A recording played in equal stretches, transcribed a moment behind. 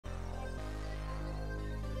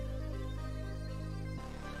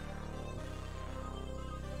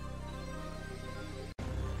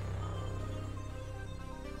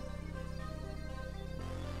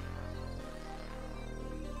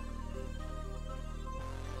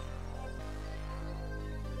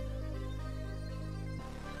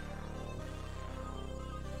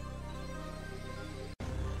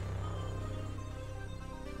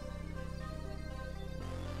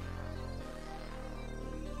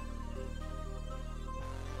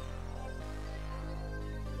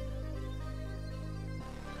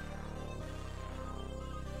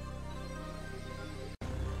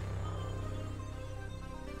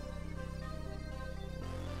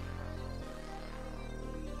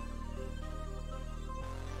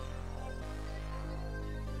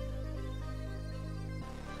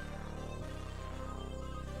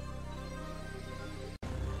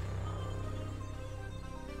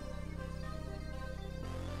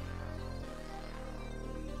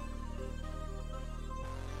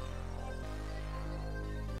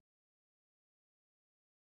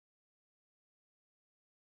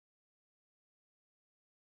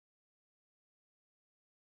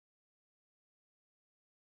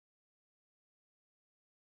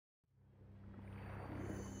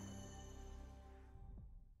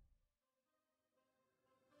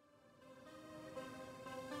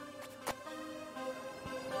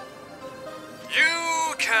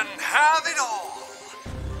can have it all.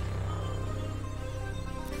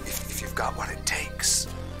 If you've got what it takes.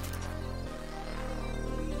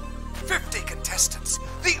 50 contestants,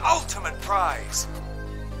 the ultimate prize.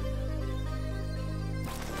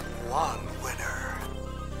 One winner.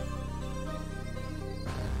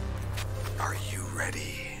 Are you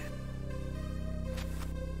ready?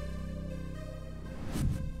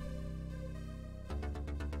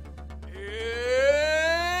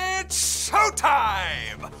 It's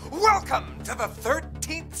showtime! Welcome to the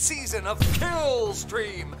 13th season of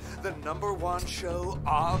Killstream, the #1 show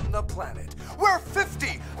on the planet, where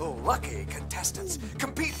 50 lucky contestants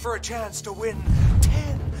compete for a chance to win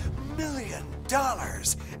 $10 million,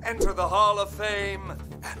 enter the Hall of Fame,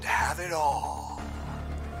 and have it all.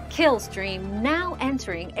 Killstream, now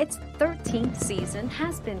entering its 13th season,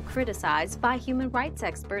 has been criticized by human rights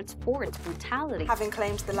experts for its brutality, having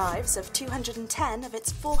claimed the lives of 210 of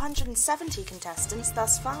its 470 contestants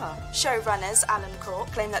thus far. Showrunners Alan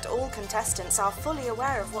Cork claim that all contestants are fully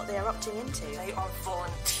aware of what they are opting into. They are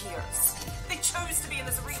volunteers. They chose to be in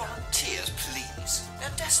this arena. Volunteers, please.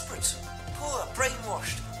 They're desperate, poor,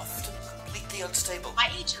 brainwashed, often completely unstable. My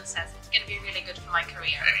agent says it's going to be really good for my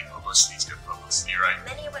career. Any publicity's good publicity, right?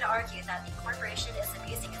 Many would argue that the corporation is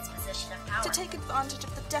abusing its position of power to take advantage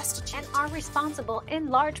of the destitute and are responsible in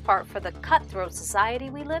large part for the cutthroat society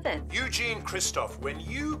we live in. Eugene Christoph, when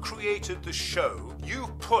you created the show, you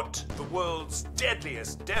put the world's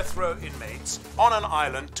deadliest death row inmates on an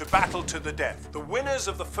island to battle to the death. The winners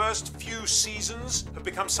of the first few seasons have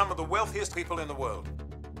become some of the wealthiest people in the world.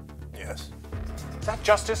 Yes. Is that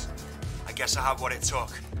justice? I guess I have what it took.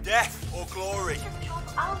 Death or glory.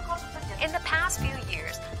 In the past few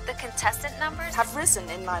years, the contestant numbers have risen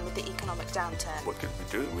in line with the economic downturn. What did we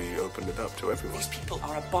do? We opened it up to everyone. These people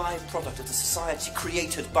are a byproduct of the society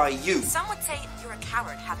created by you. Some would say you're a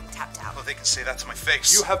coward having tapped out. Oh, they can say that to my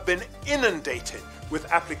face. You have been inundated with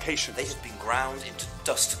applications. They have been ground into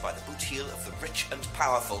dust by the boot heel of the rich and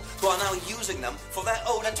powerful, who are now using them for their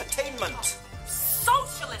own entertainment.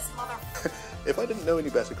 Socialist, mother... If I didn't know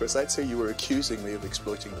any better, Chris, I'd say you were accusing me of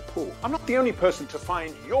exploiting the poor. I'm not the only person to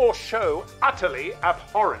find your show utterly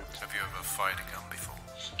abhorrent. Have you ever fired a gun before?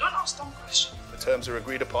 Don't ask dumb questions. The terms are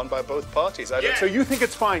agreed upon by both parties. So you think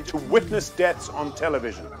it's fine to witness deaths on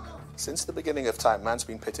television? Since the beginning of time, man's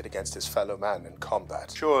been pitted against his fellow man in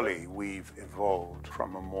combat. Surely we've evolved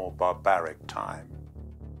from a more barbaric time.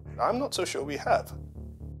 I'm not so sure we have.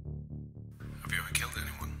 Have you ever killed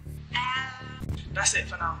anyone? That's it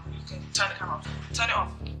for now. You can turn the camera off. Turn it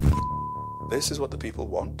off. This is what the people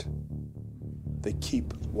want. They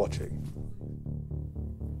keep watching.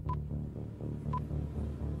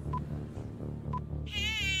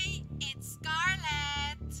 Hey, it's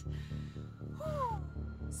Scarlett.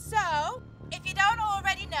 So, if you don't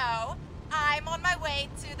already know, I'm on my way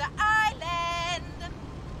to the island.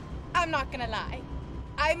 I'm not gonna lie,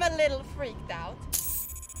 I'm a little freaked out.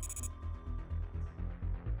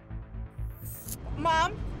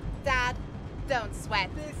 Mom, Dad, don't sweat.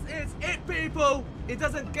 This is it, people! It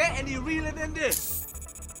doesn't get any realer than this.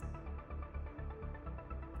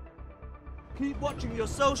 Keep watching your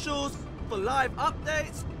socials for live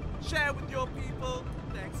updates. Share with your people.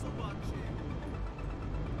 Thanks for watching.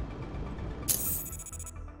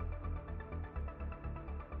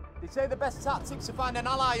 They say the best tactic's to find an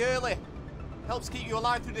ally early. Helps keep you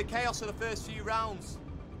alive through the chaos of the first few rounds.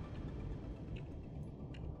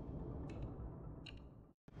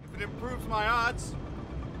 If it improves my odds.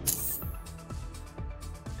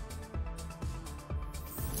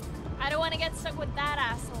 I don't want to get stuck with that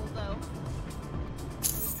asshole, though.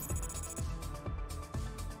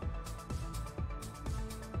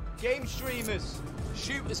 Game streamers,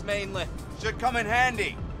 shooters mainly, should come in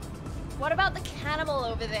handy. What about the cannibal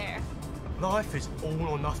over there? Life is all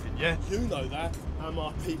or nothing, yeah? You know that, and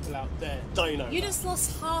my people out there, they know You that. just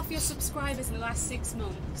lost half your subscribers in the last 6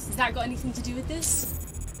 months. Has that got anything to do with this?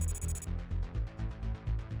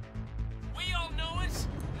 We all know it.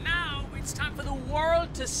 Now it's time for the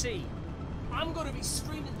world to see. I'm gonna be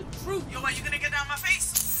screaming the truth. Yo, what, you gonna get down my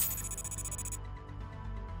face?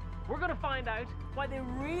 We're gonna find out why they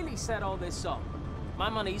really set all this up. My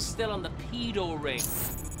money's still on the pedo ring.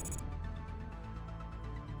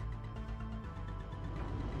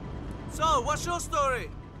 So, what's your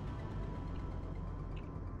story?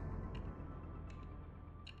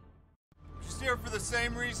 Just here for the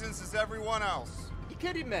same reasons as everyone else. You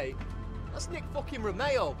kidding me? That's Nick fucking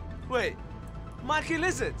Romeo. Wait, Mikey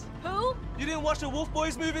Lizard? Who? You didn't watch the Wolf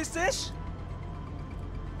Boys movies, Tish?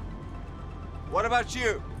 What about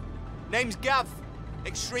you? Name's Gav,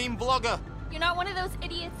 extreme vlogger. You're not one of those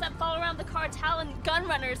idiots that follow around the cartel and gun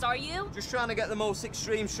runners, are you? Just trying to get the most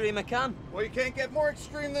extreme stream I can. Well, you can't get more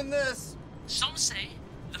extreme than this. Some say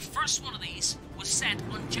the first one of these was set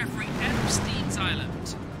on Jeffrey Epstein's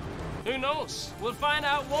island. Who knows? We'll find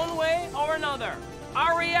out one way or another.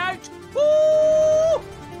 Are we out? Woo!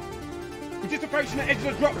 We're just approaching the edge of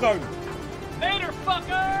the drop zone. Later,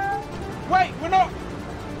 fucker! Wait, we're not!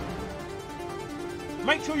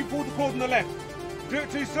 Make sure you pull the cord on the left. Do it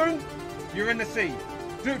too soon, you're in the sea.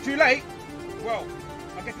 Do it too late, well,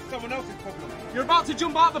 I guess it's someone else's problem. You're about to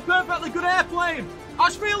jump out of a perfectly good airplane. How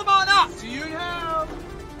do you feel about that? See you now.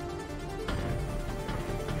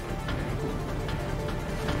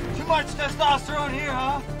 Too much testosterone here,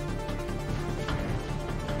 huh?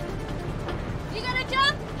 You gonna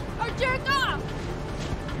jump or jerk off?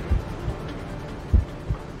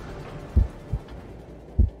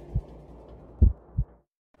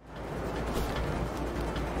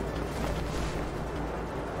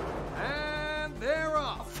 And they're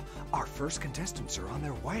off. Our first contestants are on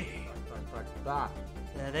their way.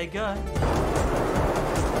 There they go.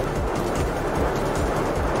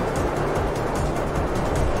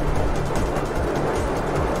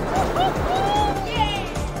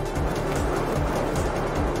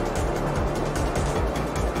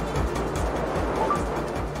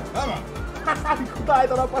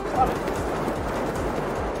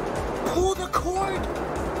 Pull the cord!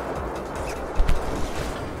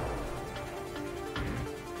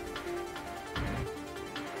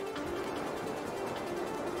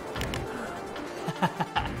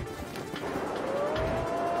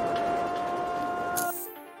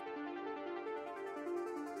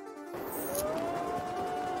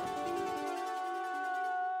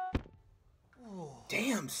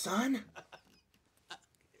 Damn, son.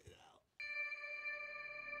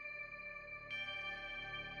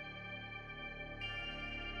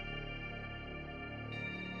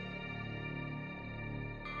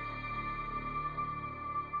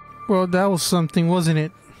 Well, that was something, wasn't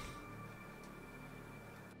it?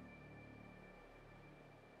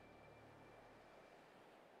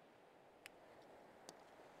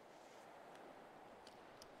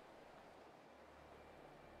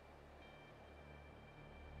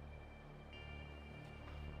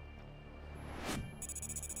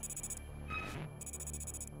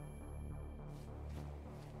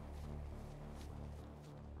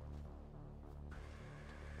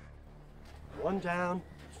 One down,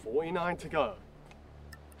 49 to go.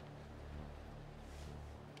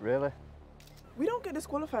 Really? We don't get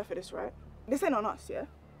disqualified for this, right? This ain't on us, yeah?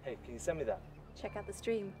 Hey, can you send me that? Check out the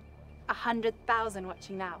stream. 100,000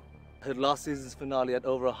 watching now. I heard last season's finale had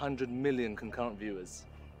over 100 million concurrent viewers.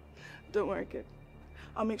 Don't worry, kid.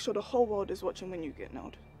 I'll make sure the whole world is watching when you get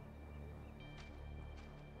nailed.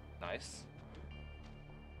 Nice.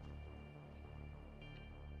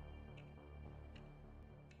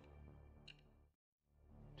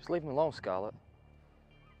 Just leave him alone, Scarlett.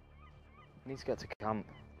 He needs to get to camp.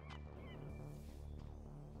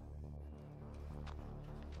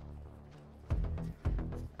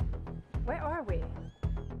 Where are we?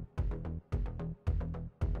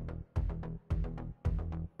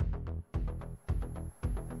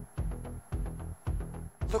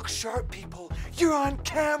 Look sharp, people. You're on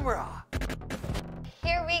camera.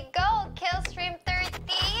 Here we go, Killstream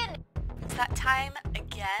 13. It's that time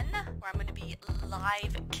again where I'm going to be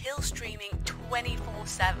live kill streaming 24/7.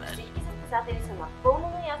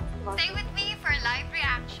 Stay with me for a live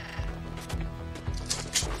reaction.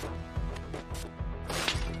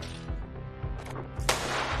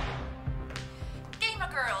 Gamer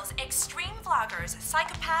girls, extreme vloggers,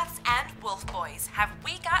 psychopaths, and wolf boys, have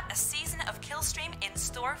we got a season of Killstream in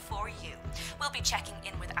store for you? We'll be checking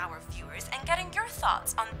in with our viewers and getting your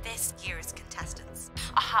thoughts on this year's contestants.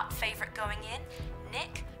 A hot favorite going in,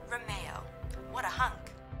 Nick Romeo. What a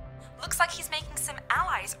hunk. Looks like he's making some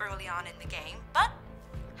allies early on in the game, but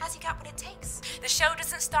has he got what it takes? The show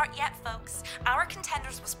doesn't start yet, folks. Our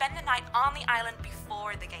contenders will spend the night on the island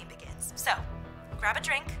before the game begins. So, grab a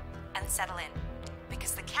drink and settle in,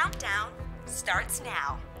 because the countdown starts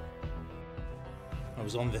now. I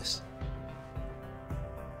was on this.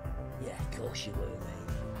 Yeah, of course you were,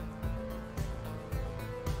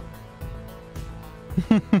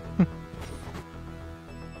 mate.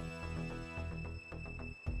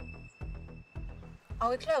 Are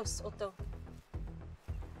we close, Otto?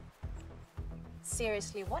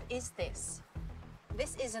 Seriously, what is this?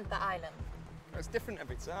 This isn't the island. It's different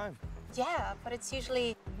every time. Yeah, but it's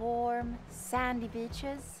usually warm, sandy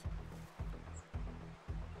beaches.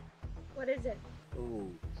 What is it? Ooh,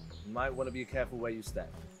 you might want to be careful where you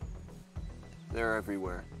step. They're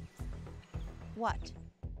everywhere. What?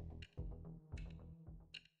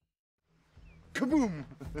 Kaboom!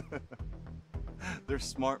 They're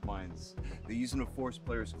smart minds. They use them to force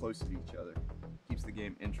players closer to each other. Keeps the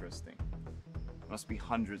game interesting. Must be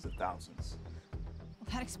hundreds of thousands. Well,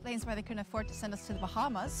 that explains why they couldn't afford to send us to the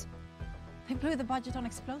Bahamas. They blew the budget on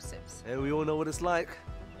explosives. Hey, we all know what it's like.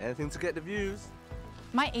 Anything to get the views.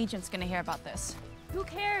 My agent's gonna hear about this. Who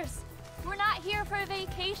cares? We're not here for a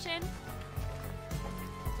vacation.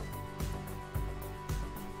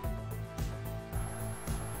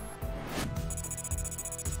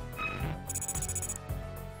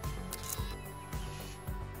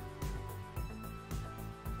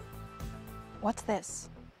 What's this?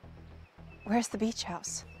 Where's the beach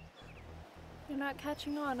house? You're not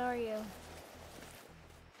catching on, are you?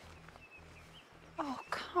 Oh,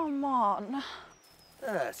 come on.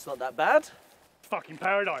 It's not that bad. Fucking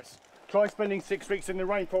paradise. Try spending 6 weeks in the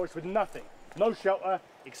rainforest with nothing. No shelter,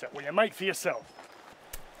 except what you make for yourself.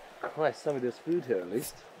 Christ, some of there's food here at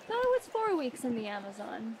least. Thought it was 4 weeks in the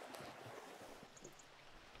Amazon.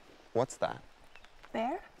 What's that?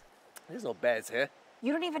 Bear? There's no bears here.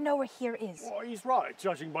 You don't even know where here is. Well, he's right,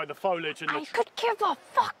 judging by the foliage and the... I could give a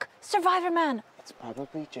fuck, Survivor Man. It's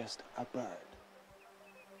probably just a bird.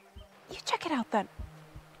 You check it out then.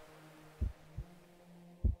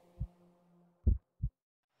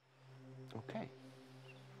 Okay.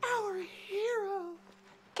 Our hero.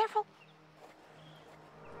 Careful.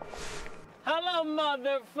 Hello,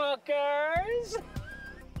 motherfuckers!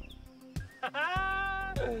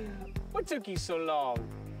 What took you so long?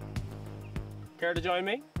 Care to join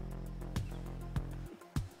me?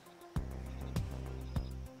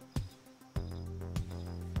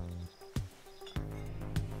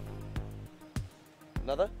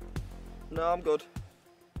 Another? No, I'm good.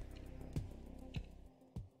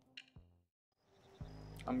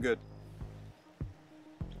 I'm good.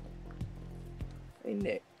 Hey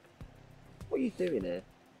Nick, what are you doing here?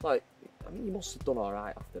 Like, I mean, you must have done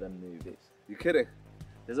alright after them movies. You kidding?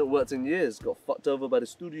 Hasn't worked in years. Got fucked over by the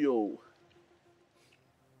studio.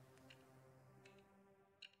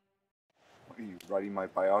 What, are you writing my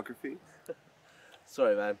biography?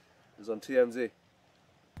 Sorry, man. It was on TMZ.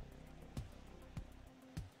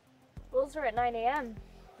 Rules are at 9 a.m.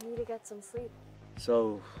 Need to get some sleep.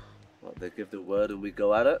 So, what, they give the word and we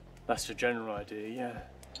go at it? That's the general idea, yeah.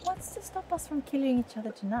 What's to stop us from killing each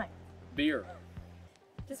other tonight? Beer.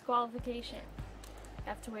 Disqualification.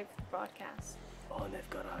 Have to wait for the broadcast. Oh, and they've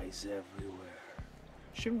got eyes everywhere.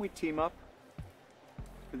 Shouldn't we team up?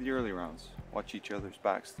 For the early rounds. Watch each other's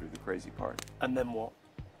backs through the crazy part. And then what?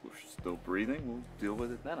 We're still breathing, we'll deal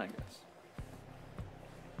with it then, I guess.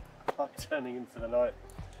 I'm turning in for the night.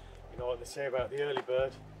 You know what they say about the early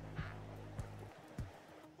bird?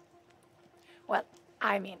 Well,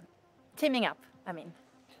 teaming up,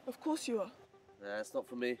 Of course you are. Nah, it's not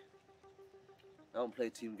for me. I don't play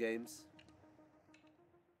team games.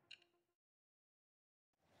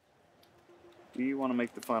 Do you want to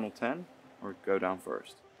make the final 10 or go down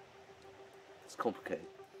first? It's complicated.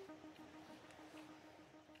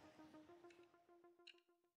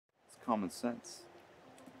 It's common sense.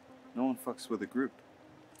 No one fucks with a group.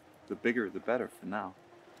 The bigger, the better for now.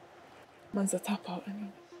 Man's a tap out,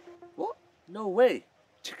 What? No way.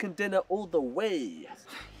 Chicken dinner all the way.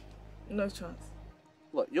 No chance.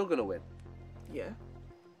 What, you're gonna win? Yeah.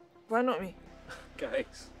 Why not me?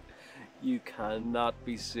 Guys, you cannot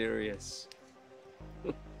be serious.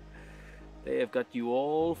 They have got you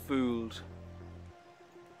all fooled.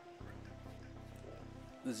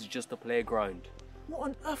 This is just a playground. What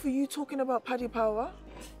on earth are you talking about, Paddy Power?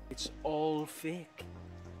 It's all fake.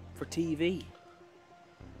 For TV.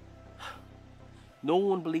 No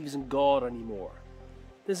one believes in God anymore.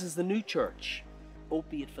 This is the new church.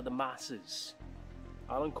 Opiate for the masses.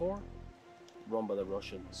 Alan Core? Run by the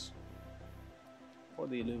Russians. Or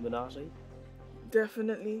the Illuminati.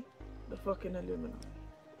 Definitely the fucking Illuminati.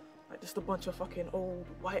 Like, just a bunch of fucking old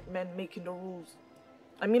white men making the rules.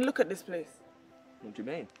 I mean, look at this place. What do you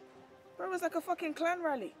mean? Bro, it was like a fucking clan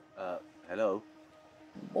rally. Hello?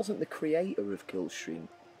 Wasn't the creator of Killstream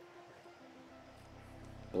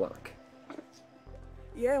black?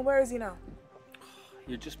 Yeah, and where is he now?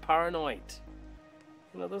 You're just paranoid.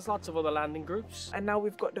 You know, there's lots of other landing groups. And now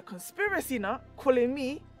we've got the conspiracy nut calling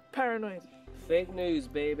me paranoid. Fake news,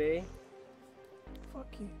 baby. Fuck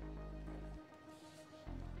you.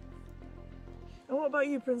 And what about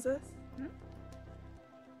you, princess?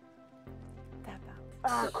 That bad.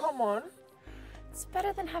 Ah, come on. It's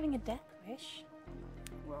better than having a death wish.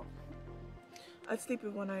 Well, I'd sleep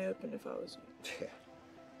with one eye open if I was you. Yeah.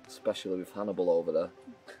 Especially with Hannibal over there.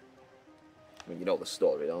 I mean, you know the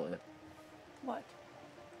story, don't you? What?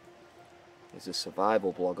 He's a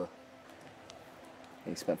survival blogger.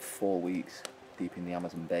 He spent 4 weeks deep in the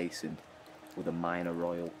Amazon basin with a minor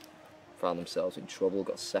royal. Found themselves in trouble,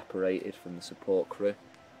 got separated from the support crew.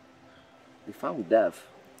 They found Dev,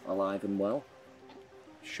 alive and well.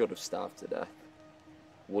 Should have starved to death.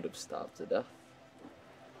 Would have starved to death.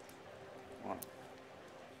 Wow.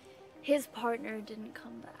 His partner didn't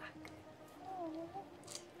come back.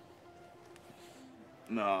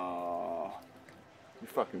 No. You're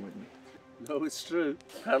fucking with me. No, it's true.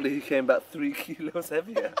 Apparently he came back 3 kilos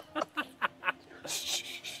heavier.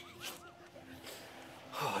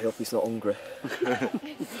 Oh, I hope he's not hungry.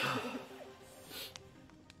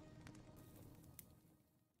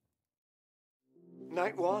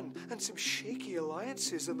 Night one, and some shaky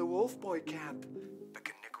alliances in the Wolfboy camp. But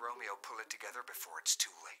can Nick Romeo pull it together before it's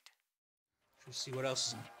too late? We'll see what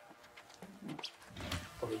else is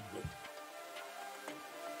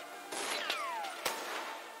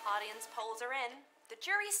Audience polls are in. The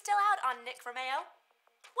jury's still out on Nick Romeo.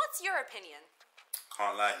 What's your opinion?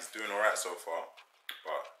 Can't lie, he's doing alright so far.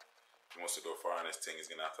 But if he wants to go far on this thing, he's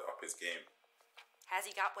gonna have to up his game. Has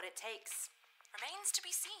he got what it takes? Remains to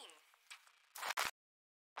be seen.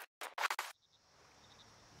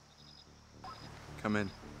 Come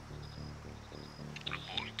in.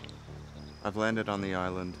 I've landed on the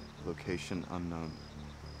island, location unknown.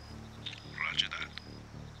 Roger that.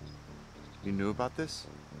 You knew about this?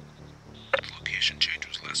 The location change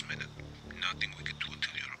was last minute. Nothing we could do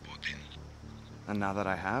until you report in. And now that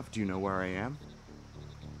I have, do you know where I am?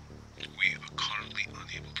 We are currently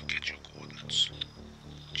unable to get your coordinates.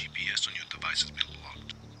 GPS on your device has been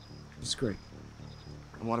blocked. That's great.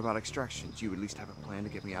 And what about extraction? Do you at least have a plan to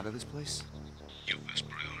get me out of this place? Your first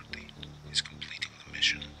priority is completing the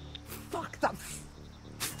mission. Fuck that!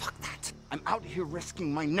 Fuck that! I'm out here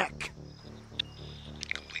risking my neck!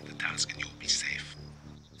 Complete the task and you'll be safe.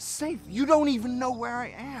 Safe? You don't even know where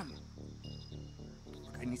I am!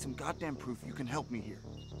 Look, I need some goddamn proof you can help me here.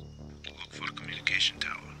 Look for a communication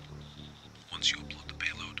tower. Once you upload the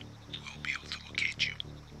payload, we'll be able to locate you.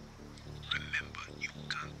 Remember, you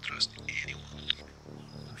can't trust anyone.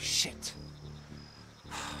 Oh, shit.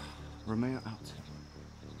 Romeo out.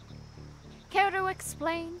 Care to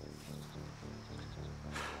explain?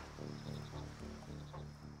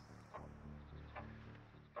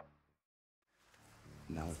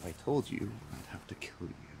 Now, if I told you, I'd have to kill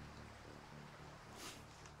you.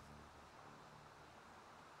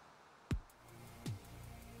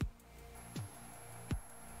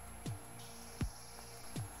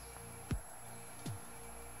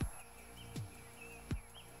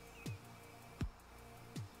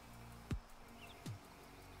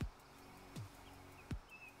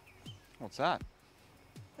 What's that?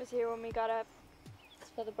 Was here when we got up.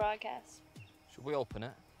 It's for the broadcast. Should we open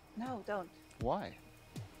it? No, don't. Why?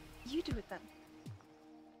 You do it then.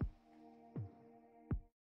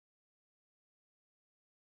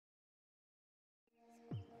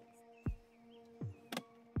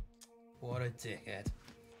 What a dickhead.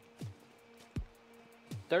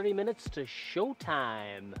 30 minutes to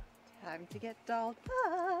showtime. Time to get dolled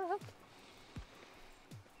up.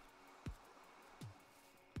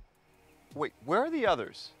 Wait, where are the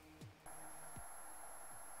others?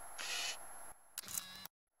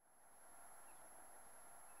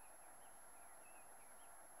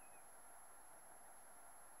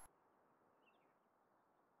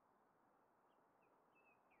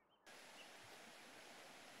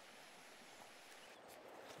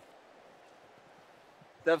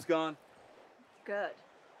 Dev's gone. Good.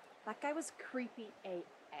 That guy was creepy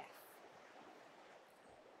AF.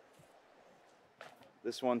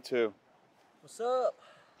 This one too. What's up?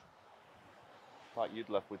 Thought you'd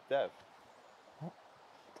left with Dev.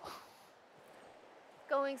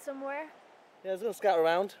 Going somewhere? Yeah, I was gonna scout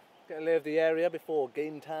around, get a lay of the area before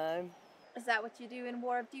game time. Is that what you do in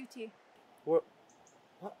War of Duty? What?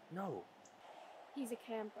 No. He's a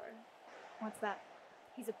camper. What's that?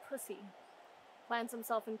 He's a pussy. Plants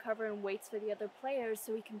himself in cover and waits for the other players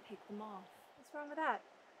so he can pick them off. What's wrong with that?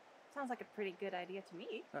 Sounds like a pretty good idea to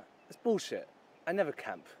me. It's bullshit. I never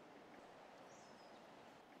camp.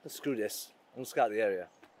 Let's screw this. I'm gonna scout the area.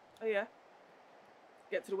 Oh yeah?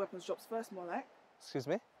 Get to the weapons shops first, more like. Excuse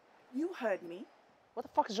me? You heard me. What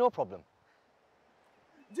the fuck is your problem?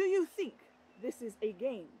 Do you think this is a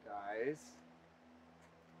game? Guys.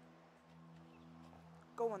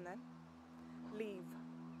 Go on then. Leave.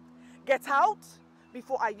 Get out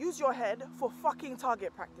before I use your head for fucking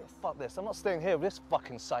target practice. Fuck this. I'm not staying here with this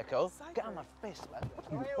fucking psycho. Get out of my face, man.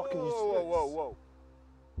 You fucking useless. Whoa.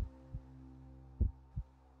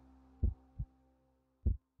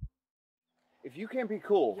 If you can't be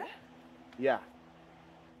cool. Yeah.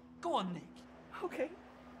 Go on, Nick. Okay.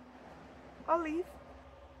 I'll leave.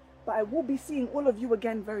 but I will be seeing all of you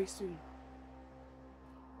again very soon.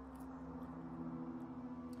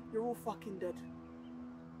 You're all fucking dead.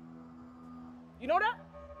 You know that?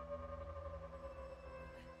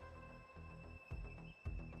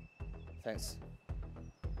 Thanks.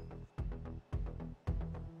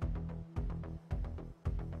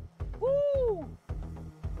 Woo!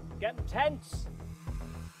 Getting tense.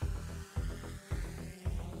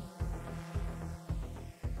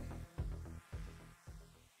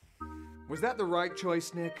 Was that the right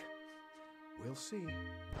choice, Nick? We'll see.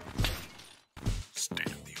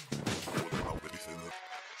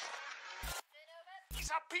 These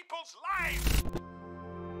are people's lives!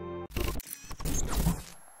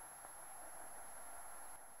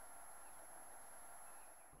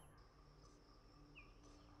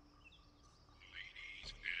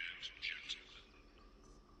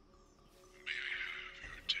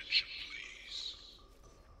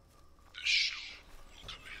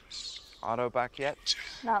 Otto back yet?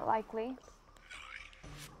 Not likely.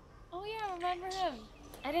 Oh yeah, remember him.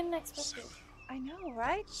 I didn't expect it. I know,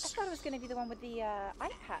 right? I thought it was going to be the one with the eye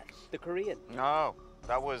patch. The Korean. No,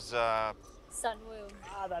 that was, Sunwoo.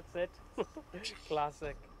 Ah, that's it.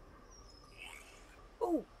 Classic.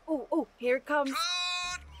 Oh, here it comes.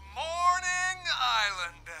 Good morning,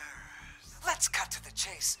 Islanders. Let's cut to the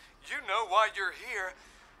chase. You know why you're here.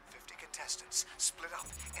 50 contestants split up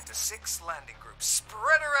into 6 landing groups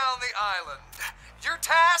spread around the island. Your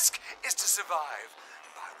task is to survive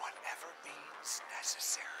by whatever means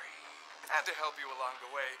necessary. And to help you along the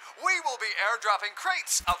way, we will be airdropping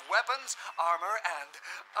crates of weapons, armor, and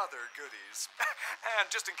other goodies. And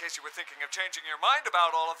just in case you were thinking of changing your mind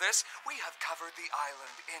about all of this, we have covered the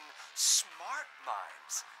island in smart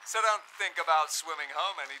mines. So don't think about swimming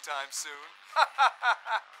home anytime soon.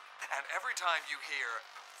 And every time you hear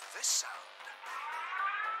this sound,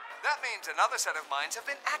 that means another set of mines have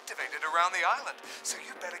been activated around the island. So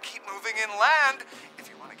you better keep moving inland if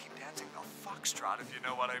you want to keep dancing the foxtrot, if you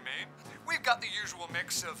know what I mean. We've got the usual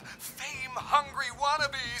mix of fame-hungry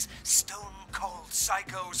wannabes, stone-cold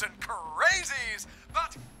psychos, and crazies.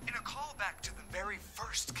 But in a callback to the very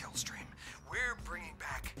first Killstream, we're bringing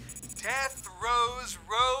back Death Row's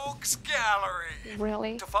Rogues Gallery.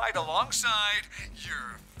 Really? To fight alongside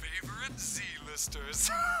your favorite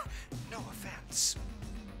Z-listers. No offense.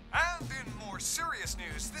 And in more serious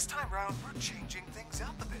news, this time round, we're changing things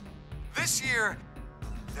up a bit. This year,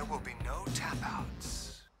 there will be no tap-outs.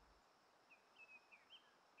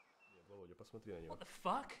 What the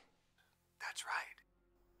fuck? That's right.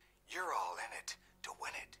 You're all in it to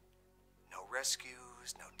win it. No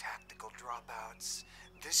rescues, no tactical dropouts.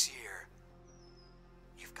 This year,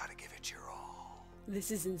 you've got to give it your all.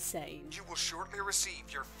 This is insane. You will shortly receive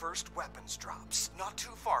your first weapons drops, not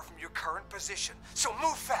too far from your current position. So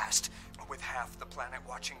move fast. With half the planet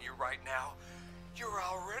watching you right now, you're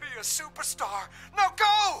already a superstar. Now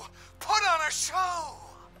go! Put on a show!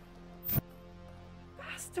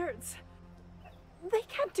 Bastards. They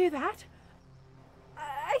can't do that.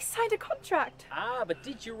 I signed a contract. Ah, but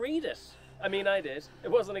did you read it? I mean, I did.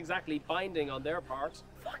 It wasn't exactly binding on their part.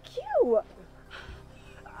 Fuck you.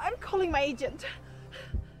 I'm calling my agent.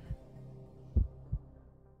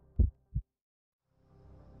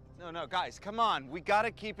 No, guys, come on. We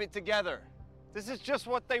gotta keep it together. This is just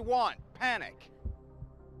what they want. Panic.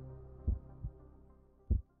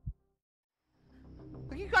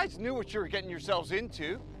 Look, you guys knew what you were getting yourselves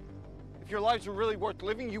into. If your lives were really worth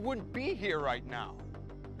living, you wouldn't be here right now.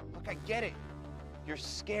 Look, I get it. You're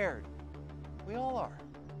scared. We all are.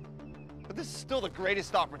 But this is still the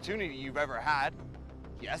greatest opportunity you've ever had.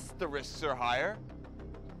 Yes, the risks are higher.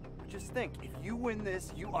 But just think, if you win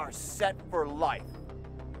this, you are set for life.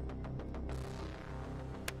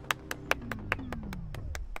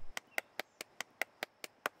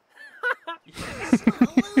 Yes, you're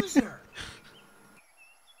a loser.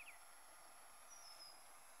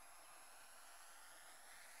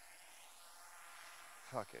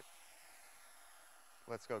 Fuck it.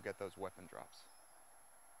 Let's go get those weapon drops.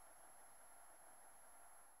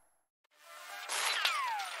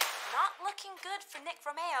 Not looking good for Nick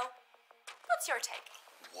Romeo. What's your take?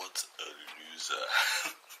 What a loser.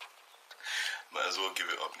 Might as well give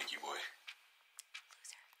it up, Nicky boy.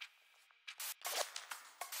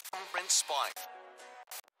 Brent Spine.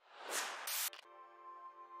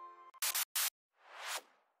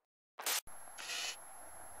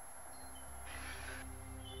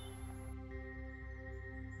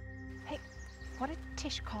 Hey, what did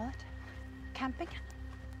Tish call it? Camping?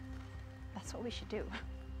 That's what we should do.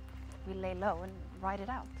 We lay low and ride it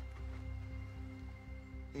out.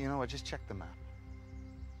 You know what? Just check the map.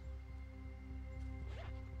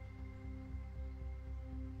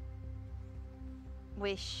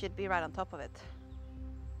 We should be right on top of it.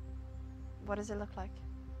 What does it look like?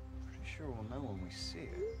 Pretty sure we'll know when we see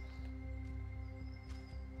it.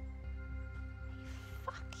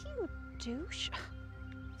 Fuck you, douche.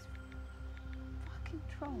 Fucking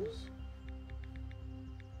trolls.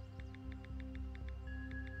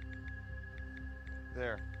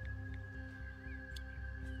 There.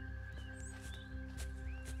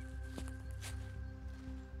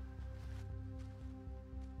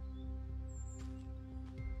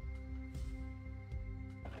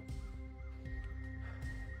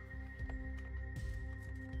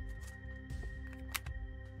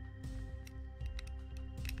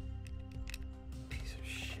 Piece of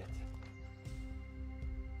shit.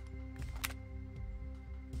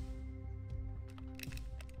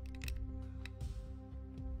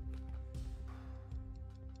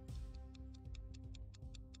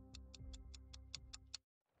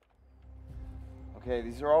 Okay,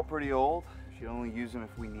 these are all pretty old. Should only use them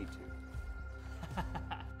if we need to.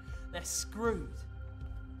 They're screwed.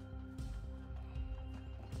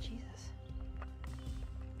 Jesus.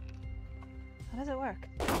 How does it work?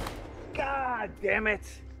 God damn it!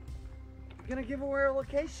 You're gonna give away our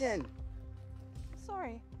location.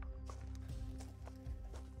 Sorry.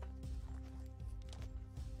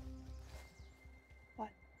 What?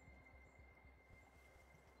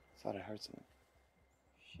 Thought I heard something.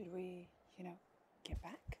 Should we, get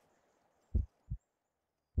back?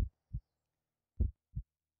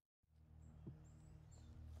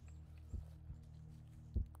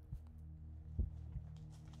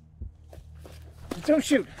 Don't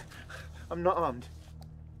shoot! I'm not armed.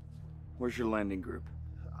 Where's your landing group?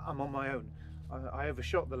 I'm on my own. I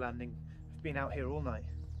overshot the landing. I've been out here all night.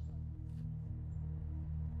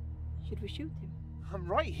 Should we shoot him? I'm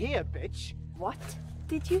right here, bitch! What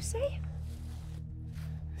did you say?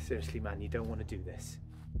 Seriously, man, you don't want to do this.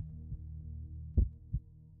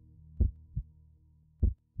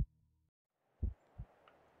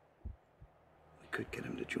 We could get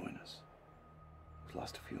him to join us. We've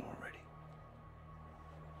lost a few already.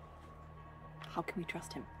 How can we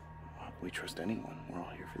trust him? Why would we trust anyone? We're all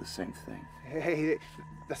here for the same thing. Hey,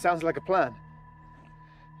 that sounds like a plan.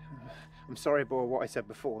 I'm sorry about what I said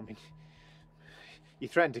before. I mean, you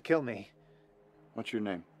threatened to kill me. What's your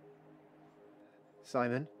name?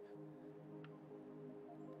 Simon.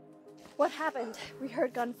 What happened? We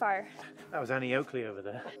heard gunfire. That was Annie Oakley over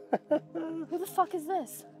there. Who the fuck is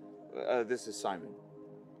this? This is Simon,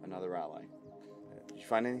 another ally. Did you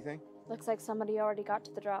find anything? Looks like somebody already got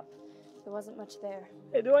to the drop. There wasn't much there.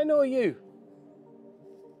 Hey, do I know you?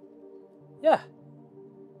 Yeah.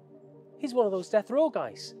 He's one of those death row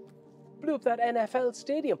guys. Blew up that NFL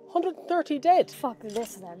stadium. 130 dead. Fuck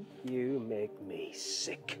this then. You make me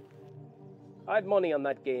sick. I had money on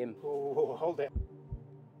that game. Oh, hold it.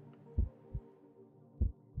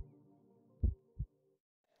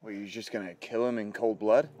 Well, you're just gonna kill him in cold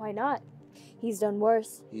blood? Why not? He's done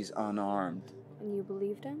worse. He's unarmed. And you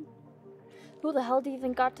believed him? Who the hell do you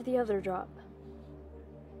think got to the other drop?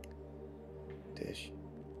 Dish.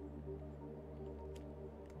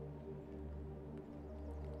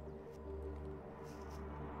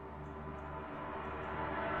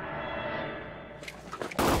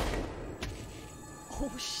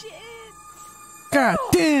 Oh shit! God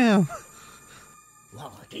damn!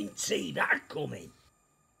 Well, I didn't see that coming.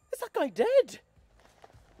 Is that guy dead?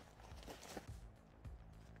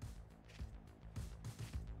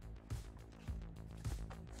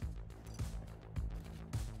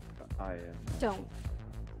 Don't.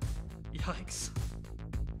 Yikes.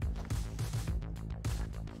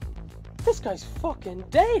 This guy's fucking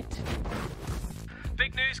dead.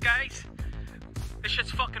 Big news, guys. This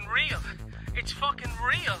shit's fucking real. It's fucking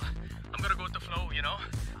real. I'm gonna go with the flow, you know?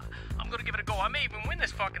 I'm gonna give it a go. I may even win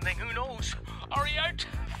this fucking thing. Who knows? Are you out?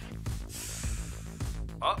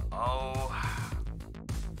 Uh-oh.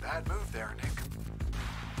 Bad move there, Nick.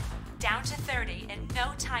 Down to 30 in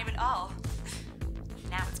no time at all.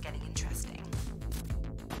 Now it's getting interesting.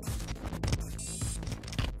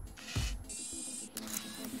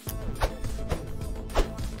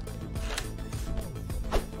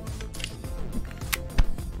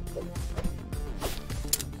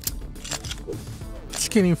 It's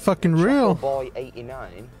getting fucking real. Boy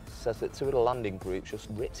 89 says that two of the landing groups just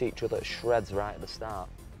ripped each other to shreds right at the start.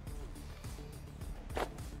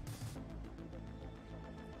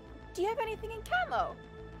 Do you have anything in camo?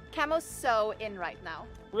 Camo's so in right now.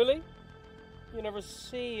 Really? You never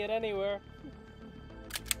see it anywhere.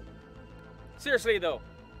 Seriously though,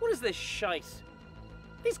 what is this shite?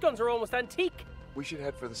 These guns are almost antique. We should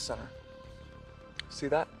head for the center. See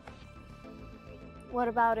that? What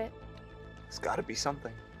about it? It's gotta be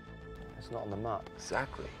something. It's not on the map.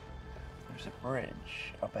 Exactly. There's a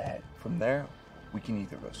bridge up ahead. From there, we can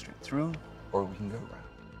either go straight through, or we can go around.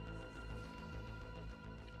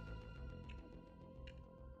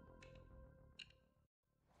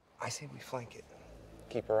 I say we flank it.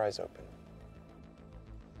 Keep our eyes open.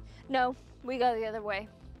 No, we go the other way.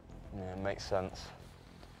 Yeah, it makes sense.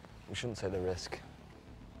 We shouldn't take the risk.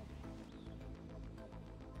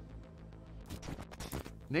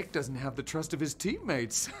 Nick doesn't have the trust of his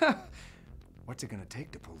teammates. What's it gonna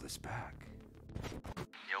take to pull this back?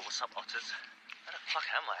 Yo, what's up, otters? Where the fuck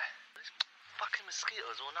am I? These fucking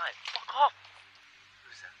mosquitoes all night. Fuck off!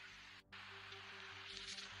 Who's that?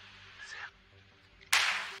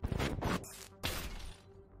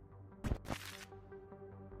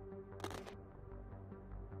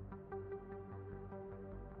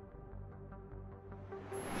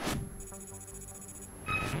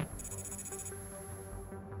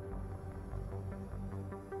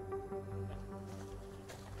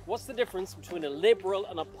 What's the difference between a liberal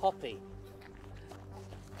and a puppy?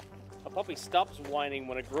 A puppy stops whining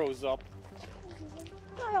when it grows up.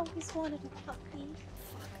 I always wanted a puppy.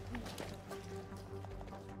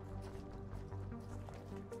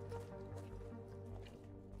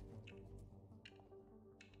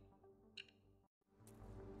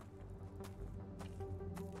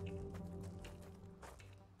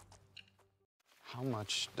 How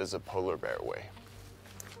much does a polar bear weigh?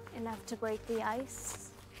 Enough to break the ice.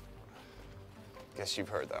 Guess you've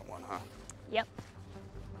heard that one, huh? Yep.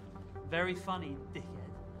 Very funny, dickhead.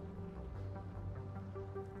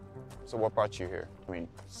 So what brought you here? I mean,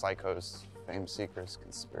 psychos, fame seekers,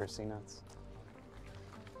 conspiracy nuts?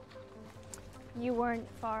 You weren't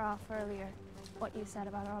far off earlier. What you said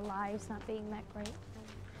about our lives not being that great.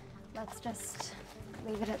 Let's just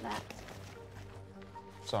leave it at that.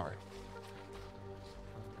 Sorry.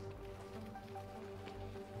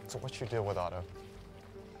 So what's your deal with Otto?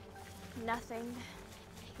 Nothing.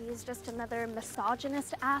 He's just another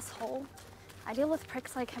misogynist asshole. I deal with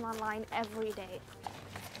pricks like him online every day.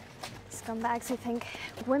 Scumbags who think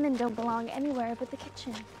women don't belong anywhere but the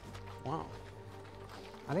kitchen. Wow.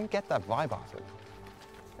 I didn't get that vibe off it.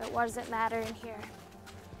 But what does it matter in here?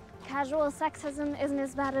 Casual sexism isn't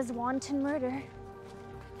as bad as wanton murder.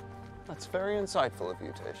 That's very insightful of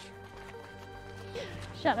you, Tish.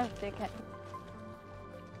 Shut up, dickhead.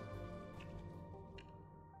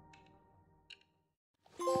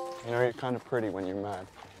 You know, you're kind of pretty when you're mad.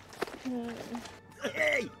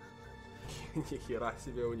 Hey!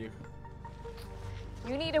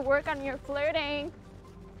 You need to work on your flirting.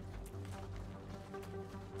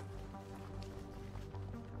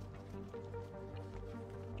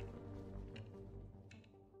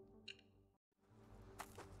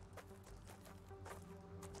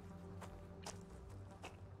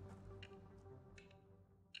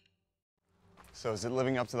 So is it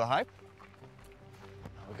living up to the hype?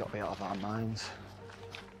 We gotta be out of our minds.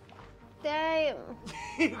 Damn.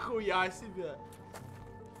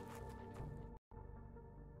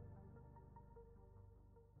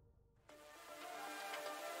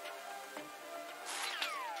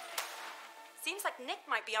 Seems like Nick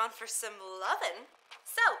might be on for some lovin'.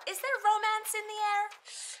 So, is there romance in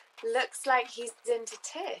the air? Looks like he's into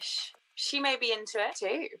Tish. She may be into it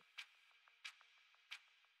too.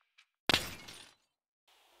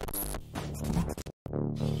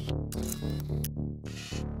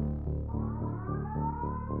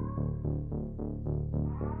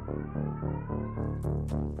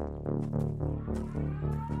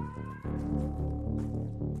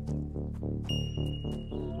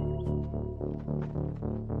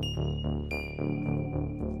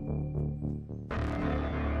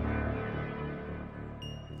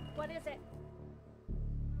 What is it?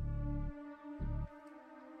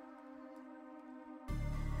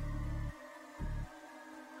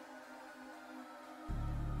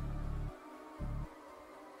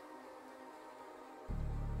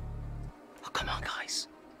 Oh, come on, guys.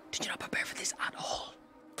 Did you not prepare for this at all?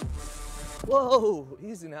 Whoa,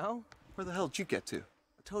 easy now. Where the hell did you get to?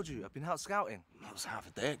 I told you, I've been out scouting. That was half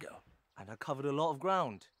a day ago. And I covered a lot of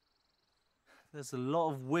ground. There's a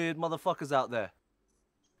lot of weird motherfuckers out there.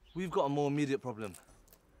 We've got a more immediate problem.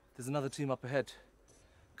 There's another team up ahead,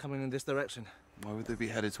 coming in this direction. Why would they be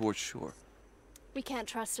headed towards shore? We can't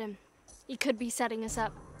trust him. He could be setting us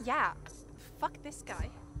up. Yeah, fuck this guy.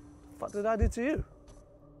 What did I do to you?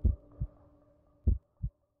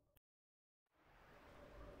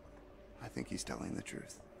 I think he's telling the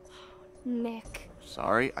truth. Nick.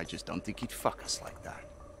 Sorry, I just don't think he'd fuck us like that.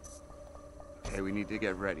 Okay, we need to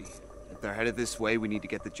get ready. If they're headed this way, we need to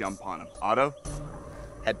get the jump on them. Otto,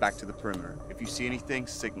 head back to the perimeter. If you see anything,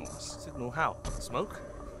 signal us. Signal how? Smoke?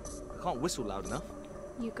 I can't whistle loud enough.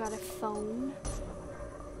 You got a phone?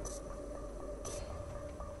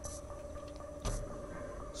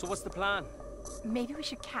 So what's the plan? Maybe we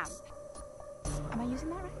should camp. Am I using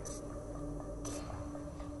that right?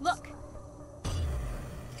 Look!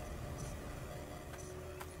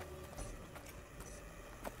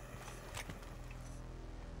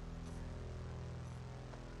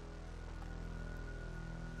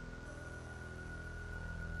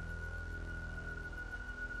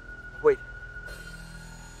 Wait.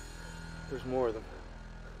 There's more of them.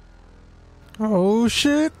 Oh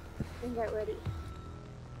shit. Then get ready.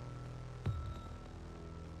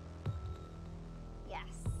 Yes.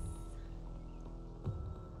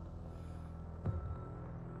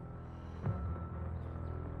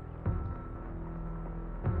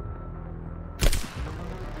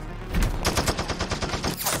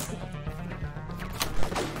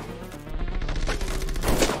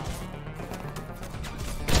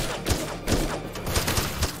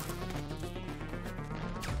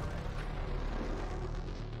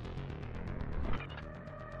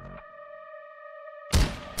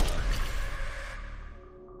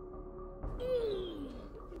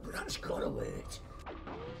 That's gotta wait.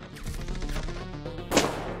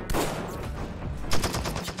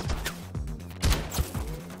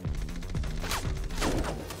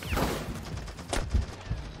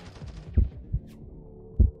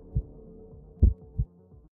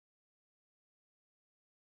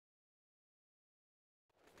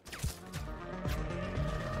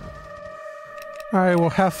 Alright, well,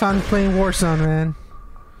 have fun playing Warzone, man.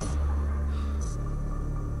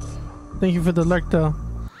 Thank you for the lurk, though.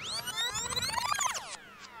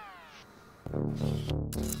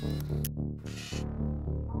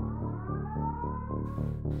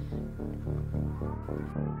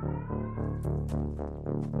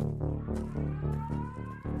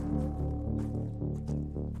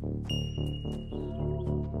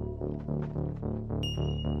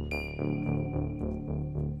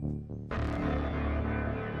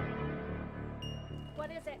 What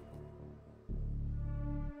is it?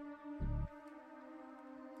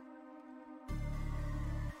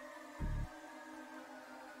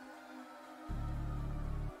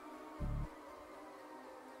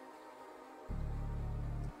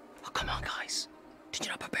 Oh, come on, guys. Did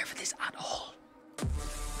you not prepare for this at all?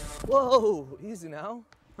 Whoa, easy now.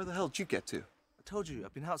 Where the hell did you get to? I told you,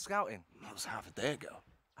 I've been out scouting. That was half a day ago.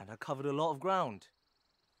 And I covered a lot of ground.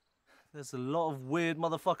 There's a lot of weird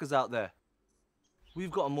motherfuckers out there. We've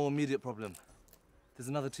got a more immediate problem. There's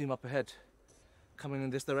another team up ahead, coming in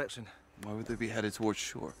this direction. Why would they be headed towards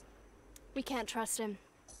shore? We can't trust him.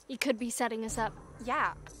 He could be setting us up.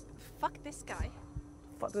 Yeah. Fuck this guy.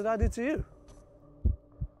 What did I do to you?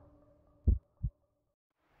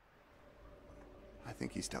 I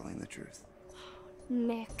think he's telling the truth.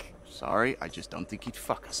 Nick. Sorry, I just don't think he'd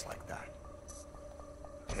fuck us like that.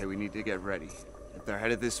 Okay, we need to get ready. If they're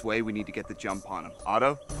headed this way, we need to get the jump on them.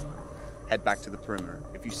 Otto, head back to the perimeter.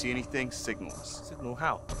 If you see anything, signal us. Signal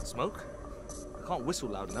how? Smoke? I can't whistle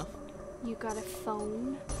loud enough. You got a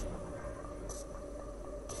phone?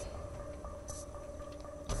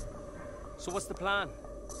 So what's the plan?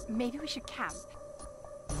 Maybe we should camp.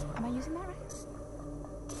 Am I using that right?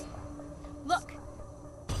 Look!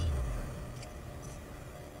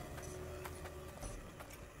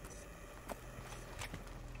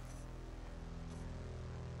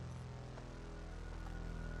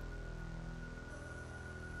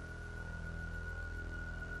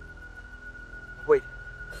 Wait.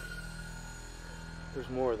 There's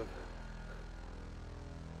more of them.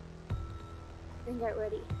 Then get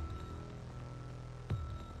ready.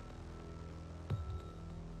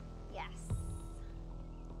 Yes.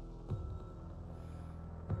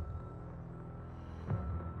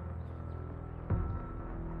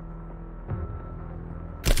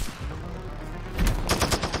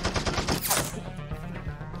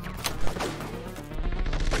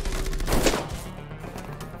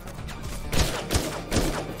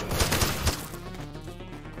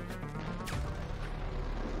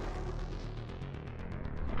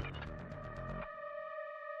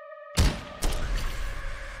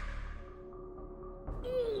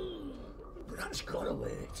 That's gotta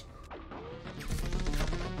wait.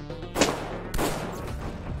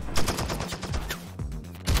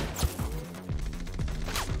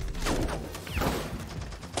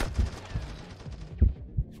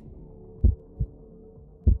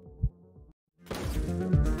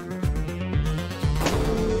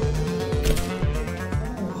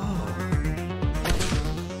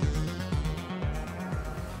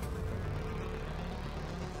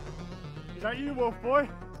 Is that you, Wolf Boy?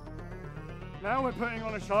 Now we're putting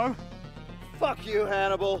on a show. Fuck you,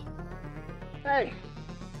 Hannibal. Hey,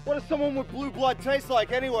 what does someone with blue blood taste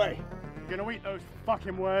like anyway? You're gonna eat those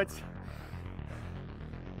fucking words?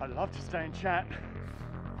 I'd love to stay and chat.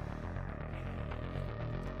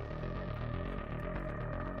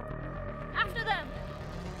 After them!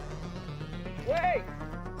 Wait!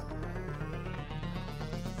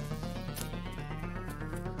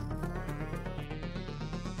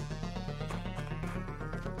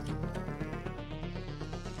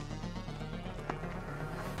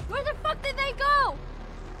 Where the fuck did they go?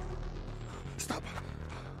 Stop.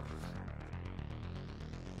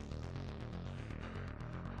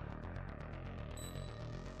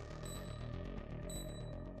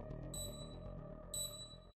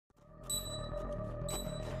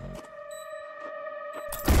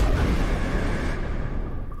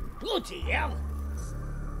 Bloody hell!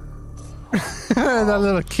 That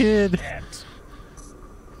little kid.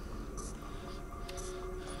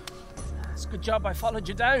 It's a good job I followed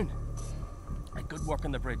you down. Good work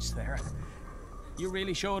on the bridge there. You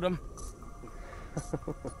really showed him.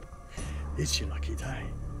 It's your lucky day.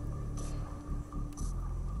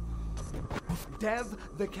 Dev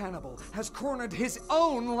the Cannibal has cornered his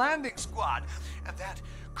own landing squad, and that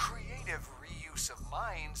creative reuse of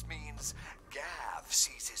minds means Gav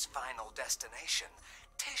sees his final destination.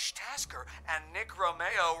 Tish Tasker and Nick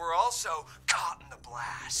Romeo were also caught in the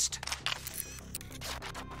blast.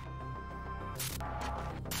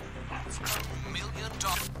 $1 million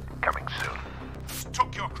Coming soon.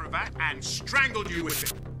 Took your cravat and strangled you with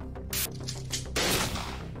it.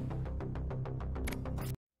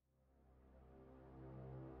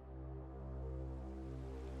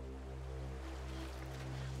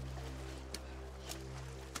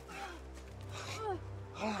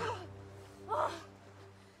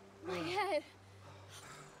 My head.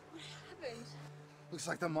 What happened? Looks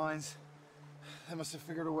like the mines. They must have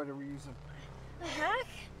figured a way to reuse them. The heck?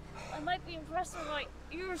 I might be impressed when my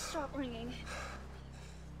ears stop ringing.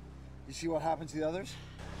 You see what happened to the others?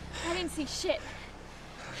 I didn't see shit.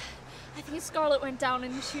 I think Scarlet went down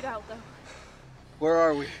in the shootout, though. Where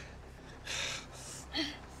are we?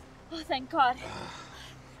 Oh, thank God.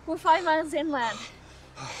 We're 5 miles inland.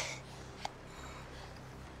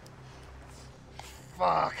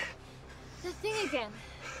 Fuck. The thing again.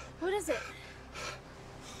 What is it?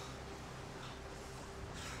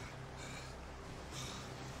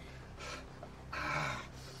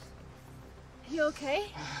 You okay?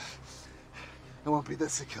 It won't be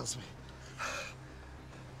this that kills me.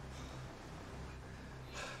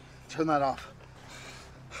 Turn that off.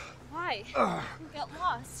 Why? You got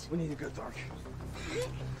lost. We need to go dark.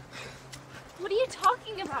 What are you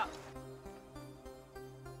talking about?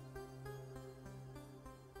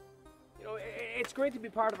 You know, it's great to be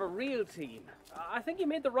part of a real team. I think you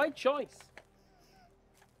made the right choice.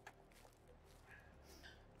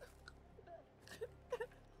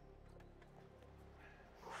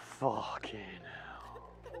 Fucking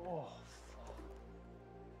hell. Oh,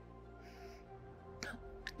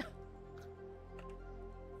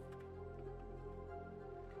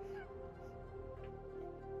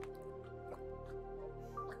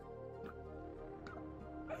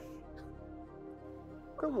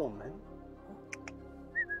 Come on, man.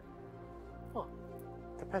 Oh,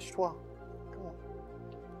 dépêche-toi. Come on.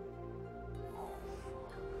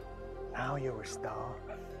 Now you're a star.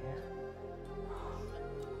 Yeah.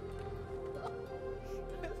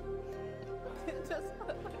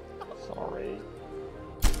 Sorry.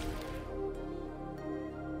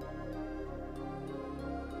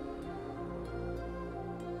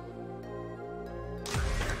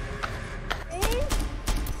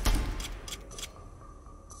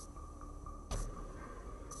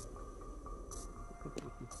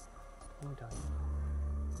 Well done.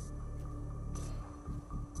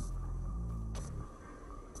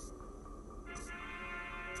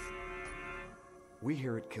 We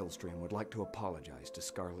here at Killstream would like to apologize to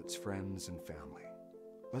Scarlett's friends and family.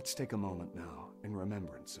 Let's take a moment now in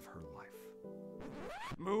remembrance of her life.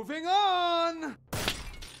 Moving on!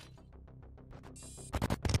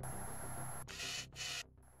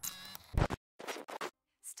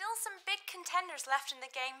 Still some big contenders left in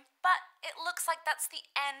the game, but it looks like that's the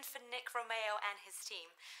end for Nick Romeo and his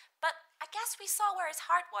team. But I guess we saw where his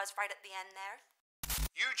heart was right at the end there.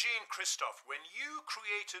 Eugene Christoph, when you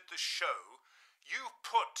created the show, you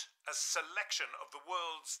put a selection of the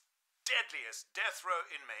world's deadliest death row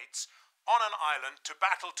inmates on an island to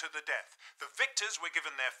battle to the death. The victors were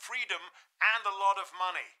given their freedom and a lot of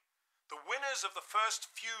money. The winners of the first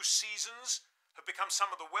few seasons have become some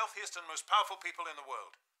of the wealthiest and most powerful people in the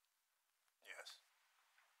world. Yes.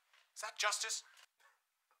 Is that justice?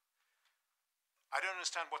 I don't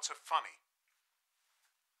understand what's so funny.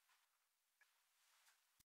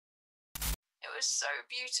 It was so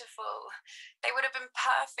beautiful. They would have been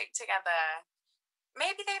perfect together.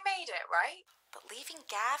 Maybe they made it, right? But leaving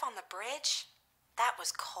Gav on the bridge? That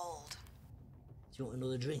was cold. Do you want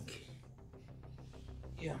another drink?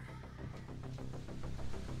 Yeah.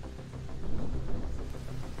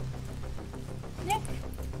 Nick,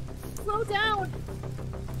 slow down.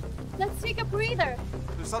 Let's take a breather.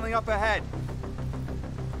 There's something up ahead.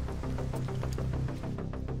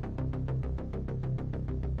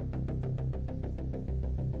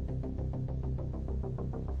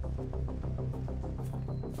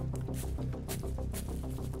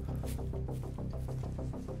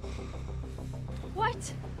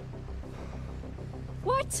 What?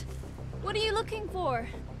 What? What are you looking for?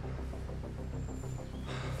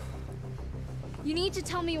 You need to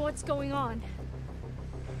tell me what's going on.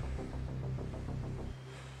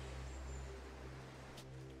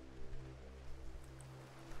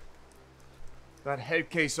 That head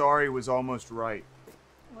case Ari was almost right.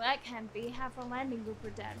 Well, that can't be. Half our landing group are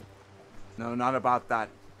dead. No, not about that.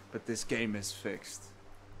 But this game is fixed.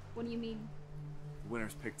 What do you mean? The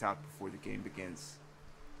winner's picked out before the game begins.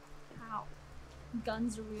 How?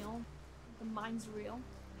 Guns are real. The mine's real.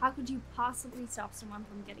 How could you possibly stop someone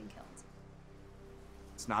from getting killed?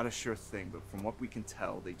 It's not a sure thing, but from what we can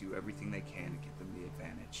tell, they do everything they can to give them the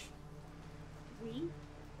advantage. We?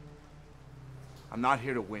 I'm not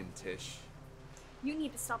here to win, Tish. You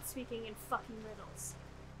need to stop speaking in fucking riddles.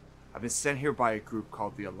 I've been sent here by a group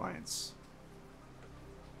called the Alliance.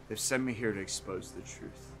 They've sent me here to expose the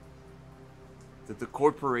truth. That the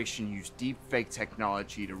corporation used deepfake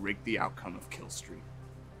technology to rig the outcome of Killstream.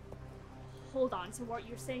 Hold on, so what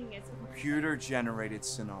you're saying is... Computer-generated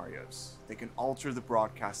scenarios. They can alter the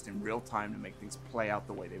broadcast in real time to make things play out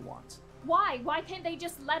the way they want. Why? Why can't they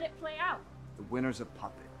just let it play out? The winner's a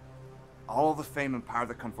puppet. All the fame and power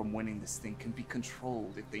that come from winning this thing can be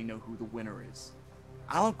controlled if they know who the winner is.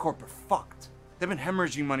 Island Corp are fucked. They've been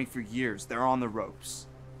hemorrhaging money for years. They're on the ropes.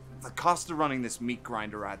 The cost of running this meat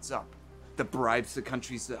grinder adds up. The bribes the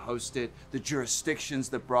countries that host it, the jurisdictions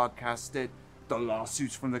that broadcast it, the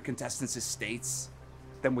lawsuits from the contestants' estates.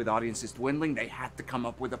 Then with audiences dwindling, they had to come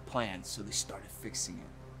up with a plan, so they started fixing it.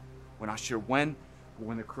 We're not sure when, but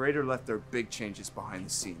when the creator left, there were big changes behind the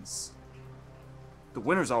scenes. The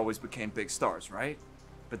winners always became big stars, right?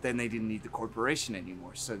 But then they didn't need the corporation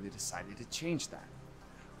anymore, so they decided to change that.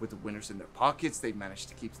 With the winners in their pockets, they managed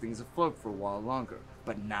to keep things afloat for a while longer,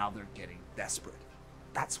 but now they're getting desperate.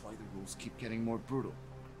 That's why the rules keep getting more brutal.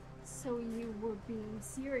 So you were being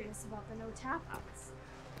serious about the no tap-outs.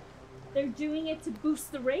 They're doing it to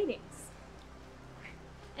boost the ratings.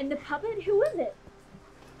 And the puppet, who is it?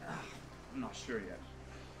 I'm not sure yet.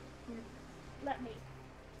 Here, let me.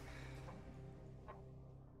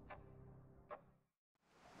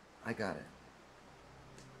 I got it.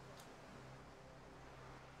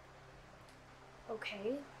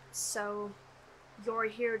 Okay, so you're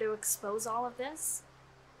here to expose all of this?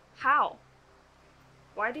 How?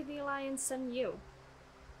 Why did the Alliance send you?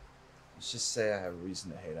 Let's just say I have a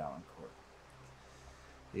reason to hate Alan Corp.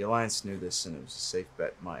 The Alliance knew this, and it was a safe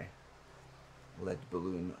bet my lead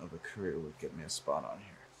balloon of a career would get me a spot on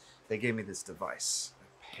here. They gave me this device,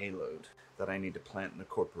 a payload, that I need to plant in the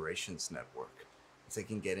corporation's network. If they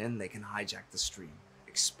can get in, they can hijack the stream,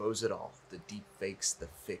 expose it all, the deep fakes, the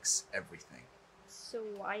fix, everything. So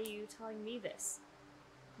why are you telling me this?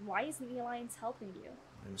 Why isn't the Alliance helping you?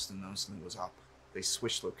 They must have known something was up. They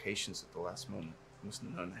switched locations at the last moment. They must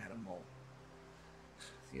have known they had a mole.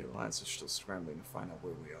 The Alliance are still scrambling to find out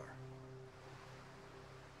where we are.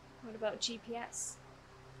 What about GPS?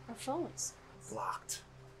 Our phones? Blocked.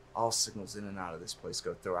 All signals in and out of this place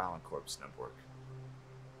go through Alan Corp's network.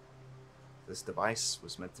 This device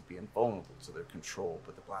was meant to be invulnerable to their control,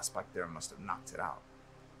 but the blast back there must have knocked it out.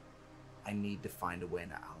 I need to find a way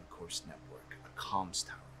into Alan Corp's network, a comms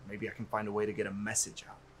tower. Maybe I can find a way to get a message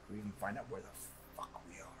out, or even find out where the fuck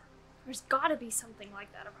we are. There's gotta be something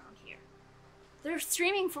like that around here. They're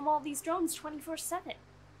streaming from all these drones 24/7.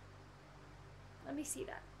 Let me see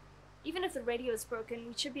that. Even if the radio is broken,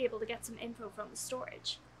 we should be able to get some info from the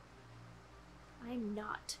storage. I'm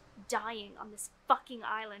not dying on this fucking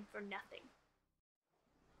island for nothing.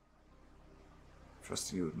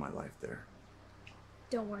 Trusting you with my life there.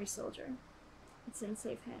 Don't worry, soldier. It's in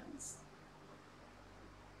safe hands.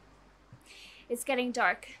 It's getting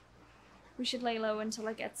dark. We should lay low until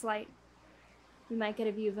it gets light. We might get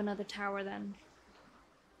a view of another tower then.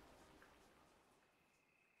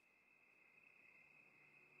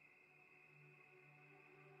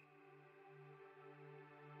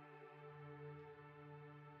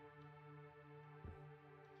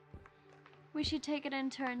 We should take it in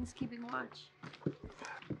turns keeping watch.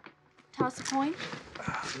 Toss a coin?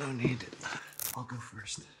 No need. I'll go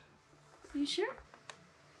first. You sure?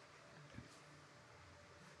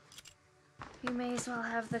 You may as well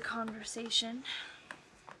have the conversation.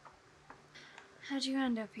 How'd you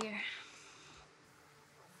end up here?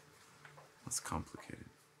 That's complicated.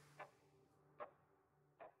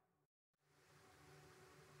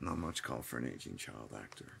 Not much call for an aging child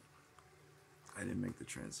actor. I didn't make the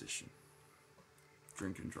transition.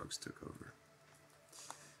 Drink and drugs took over.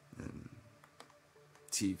 And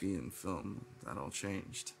TV and film, that all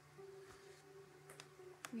changed.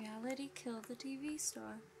 Reality killed the TV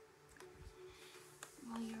star.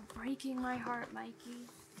 Well, you're breaking my heart, Mikey.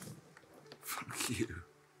 Fuck you.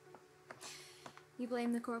 You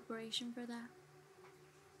blame the corporation for that?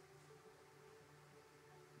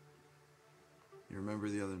 You remember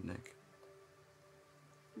the other Nick?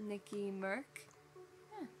 Nicky Merck?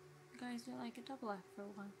 Yeah, you guys did like a double act for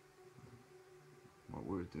a while. What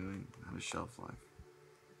we were doing had a shelf life.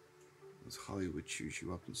 As Hollywood chews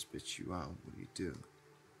you up and spits you out, what do?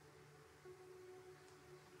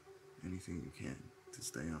 Anything you can to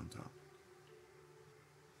stay on top.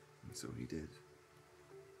 And so he did.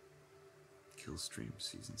 Killstream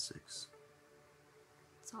Season 6.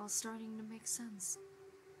 It's all starting to make sense.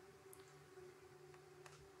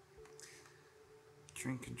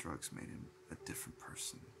 Drink and drugs made him a different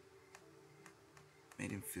person.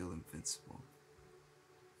 Made him feel invincible.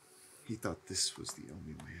 He thought this was the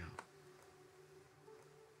only way out.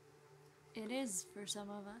 It is for some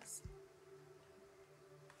of us.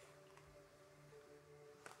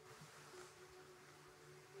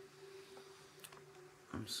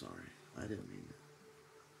 I'm sorry. I didn't mean it.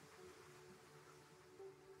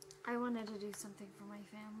 I wanted to do something for my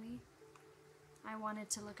family. I wanted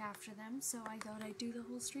to look after them, so I thought I'd do the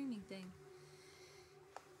whole streaming thing.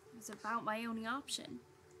 It was about my only option.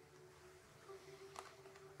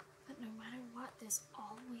 But no matter what, there's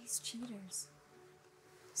always cheaters.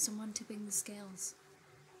 Someone tipping the scales.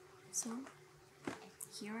 So,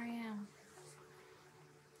 here I am.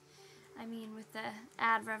 I mean, with the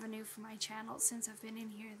ad revenue for my channel since I've been in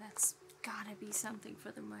here, that's gotta be something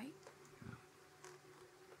for them, right? Yeah.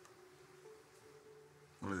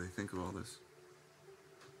 What do they think of all this?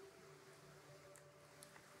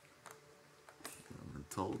 I haven't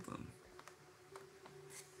told them.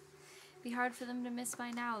 Be hard for them to miss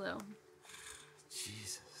by now, though.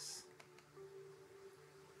 Jesus.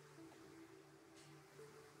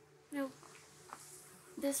 No.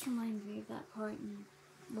 This reminds me of that part in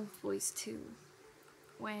Wolf Boys 2,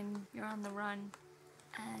 when you're on the run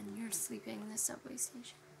and you're sleeping in the subway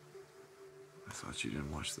station. I thought you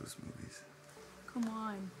didn't watch those movies. Come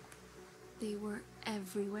on. They were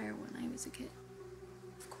everywhere when I was a kid.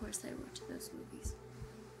 Of course I watched those movies.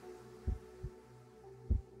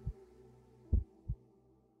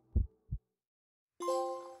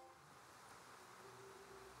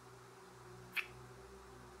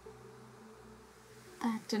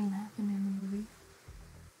 That didn't happen in the movie.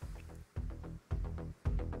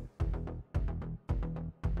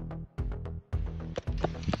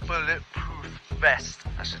 Bulletproof vest.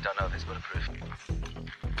 Actually, don't know if it's bulletproof.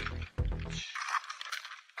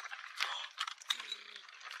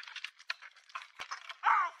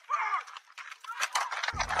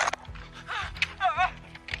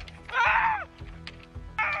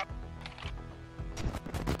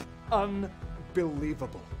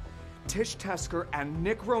 Unbelievable. Tish Tesker and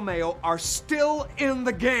Nick Romeo are still in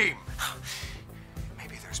the game.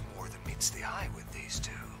 Maybe there's more than meets the eye with these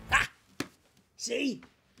two. See?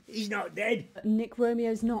 He's not dead. Nick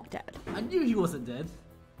Romeo's not dead. I knew he wasn't dead.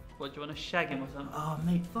 What, do you want to shag him or something? Oh,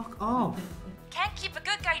 mate, fuck off. Can't keep a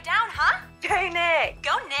good guy down, huh? Go Nick!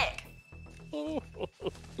 Go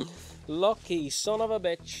Nick! Lucky son of a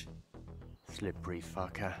bitch. Slippery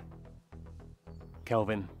fucker.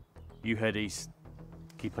 Kelvin, you head east.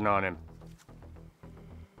 Keep an eye on him.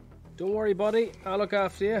 Don't worry, buddy. I'll look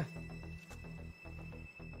after you.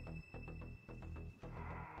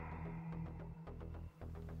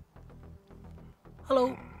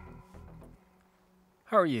 Hello.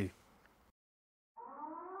 How are you?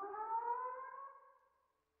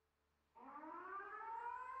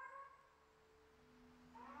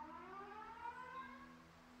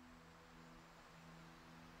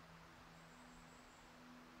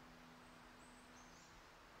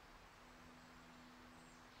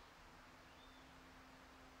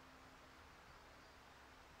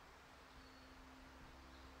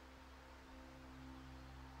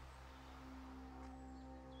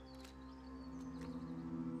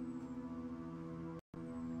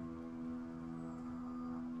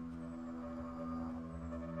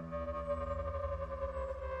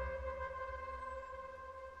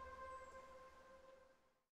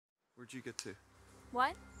 Where'd you get to?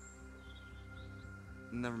 What?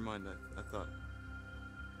 Never mind, I thought.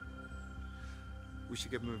 We should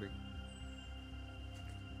get moving.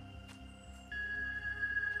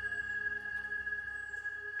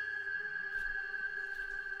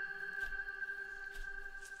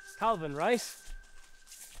 Calvin, right?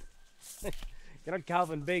 You're not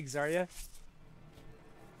Calvin Biggs, are you?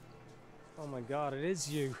 Oh my God, it is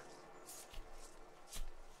you.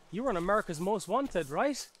 You were on America's Most Wanted,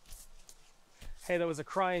 right? Hey, that was a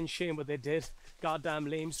crying shame what they did. Goddamn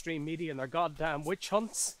lamestream media and their goddamn witch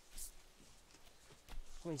hunts.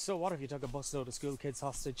 I mean, so what if you took a busload of school kids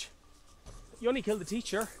hostage? You only killed the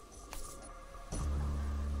teacher.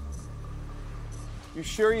 You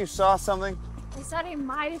sure you saw something? They said he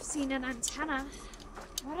might have seen an antenna.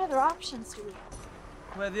 What other options do we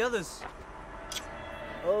have? Where are the others?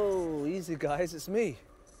 Oh, easy guys, it's me.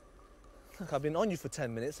 Look, I've been on you for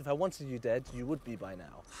 10 minutes. If I wanted you dead, you would be by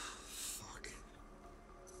now. Fuck.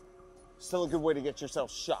 Still a good way to get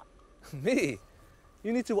yourself shot. Me?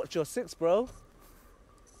 You need to watch your six, bro.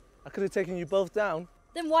 I could have taken you both down.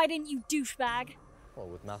 Then why didn't you, douchebag? Well,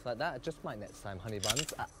 with mouth like that, just might next time, honey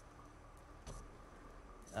buns.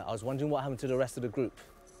 I was wondering what happened to the rest of the group.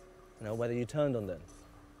 You know, whether you turned on them.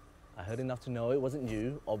 I heard enough to know it wasn't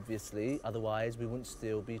you, obviously, otherwise we wouldn't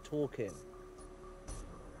still be talking.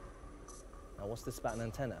 Now, what's this about an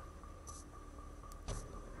antenna?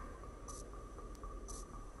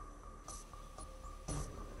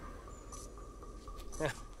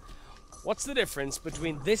 What's the difference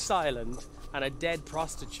between this island and a dead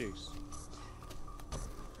prostitute?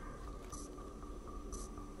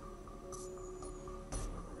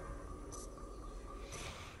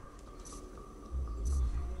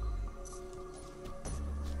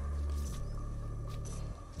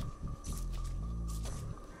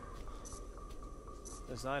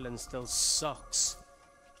 This island still sucks.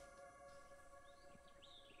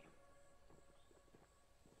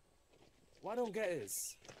 What I don't get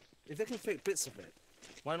is, if they can fake bits of it,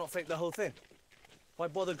 why not fake the whole thing? Why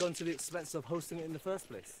bother going to the expense of hosting it in the first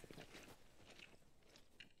place?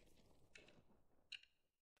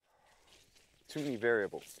 Too many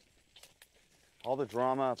variables. All the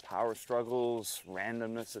drama, power struggles,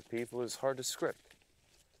 randomness of people is hard to script.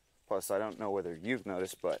 Plus, I don't know whether you've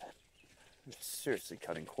noticed, but I'm seriously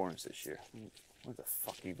cutting corners this year. What the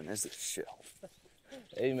fuck even is this shithole?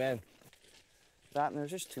 Amen. That and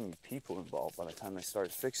there's just too many people involved by the time they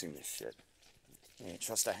started fixing this shit. You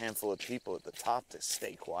trust a handful of people at the top to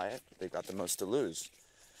stay quiet. They've got the most to lose.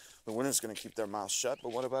 The winner's gonna keep their mouths shut,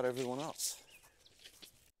 but what about everyone else?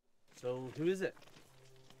 So, who is it?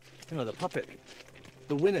 You know, the puppet.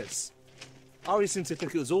 The winners. Ari seemed to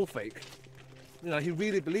think it was all fake. You know, he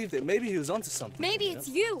really believed it. Maybe he was onto something. Maybe it's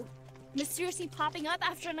you! Mysteriously popping up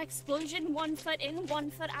after an explosion, 1 foot in,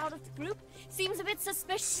 1 foot out of the group. Seems a bit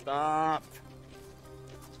suspicious. Stop.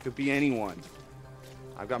 Could be anyone.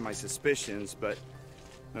 I've got my suspicions, but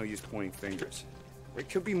no use pointing fingers. It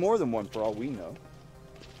could be more than one for all we know.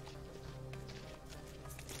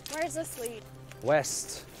 Where's this lead?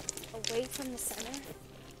 West. Away from the center?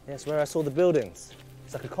 Yes, where I saw the buildings.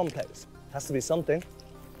 It's like a complex. Has to be something.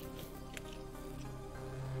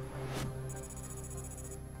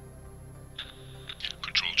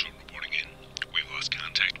 Control to reporting in. We've lost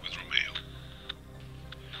contact with Romeo.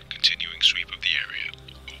 Continuing sweep of the area.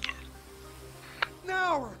 Over.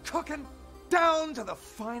 Now we're cooking down to the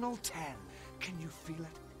final 10. Can you feel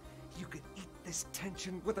it? You could eat this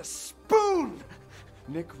tension with a spoon.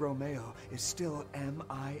 Nick Romeo is still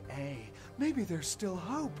MIA. Maybe there's still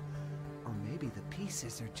hope. Or maybe the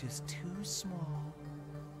pieces are just too small.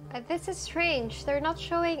 This is strange. They're not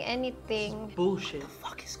showing anything. Bullshit. What the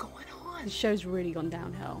fuck is going on? The show's really gone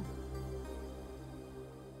downhill.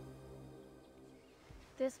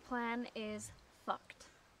 This plan is fucked.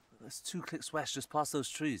 That's 2 clicks west, just past those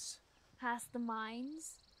trees. Past the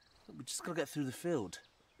mines? We just gotta get through the field.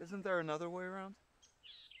 Isn't there another way around?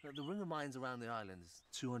 The ring of mines around the island is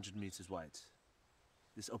 200 meters wide.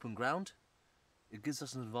 This open ground, it gives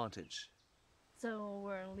us an advantage. So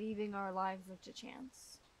we're leaving our lives up to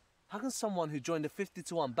chance. How can someone who joined a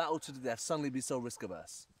 50-1 battle to the death suddenly be so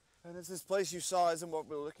risk-averse? And is this place you saw isn't what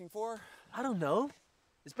we're looking for? I don't know.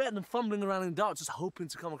 It's better than fumbling around in the dark just hoping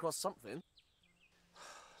to come across something.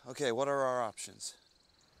 Okay, what are our options?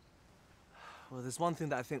 Well, there's one thing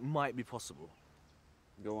that I think might be possible.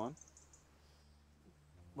 Go on.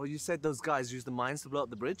 Well, you said those guys used the mines to blow up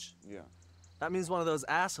the bridge? Yeah. That means one of those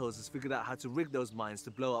assholes has figured out how to rig those mines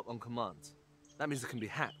to blow up on command. That means they can be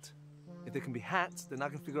hacked. If they can be hacked, then I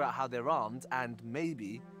can figure out how they're armed and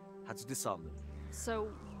maybe how to disarm them. So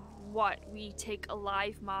what, we take a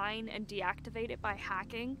live mine and deactivate it by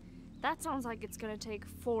hacking? That sounds like it's gonna take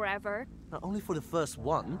forever. Not only for the first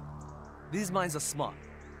one. These mines are smart,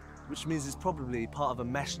 which means it's probably part of a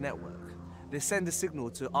mesh network. They send a signal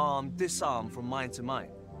to arm, disarm from mine to mine.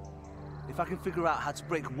 If I can figure out how to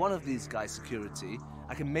break one of these guys' security,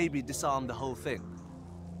 I can maybe disarm the whole thing.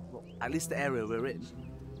 Well, at least the area we're in.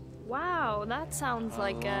 Wow, that sounds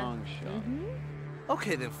like a long shot.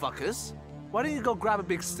 Okay then, fuckers. Why don't you go grab a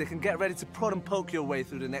big stick and get ready to prod and poke your way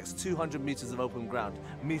through the next 200 meters of open ground,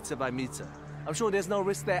 meter by meter. I'm sure there's no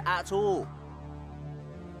risk there at all.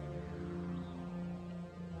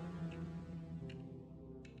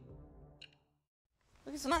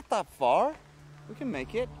 It's not that far. We can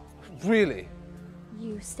make it. Really?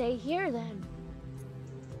 You stay here then.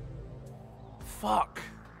 Fuck.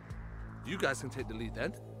 You guys can take the lead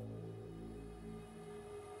then.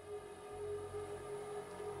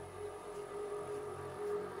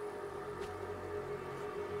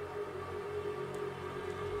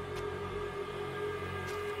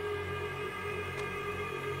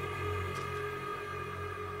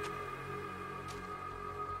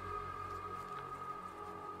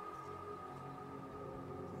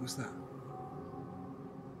 Who's that?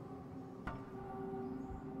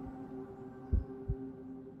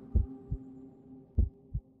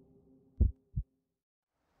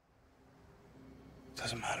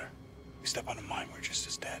 Doesn't matter. We step on a mine, we're just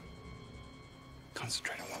as dead.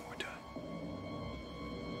 Concentrate on what we're doing.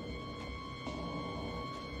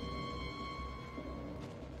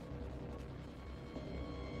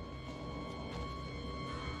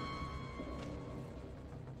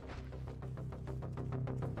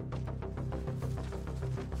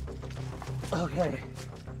 Okay.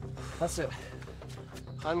 That's it.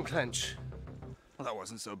 Unclench. Well, that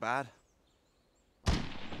wasn't so bad.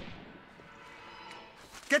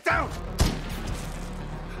 Get down!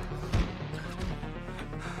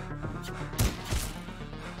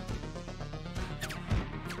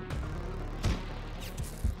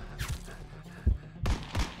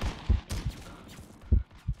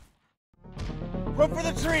 Run for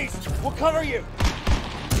the trees! We'll cover you!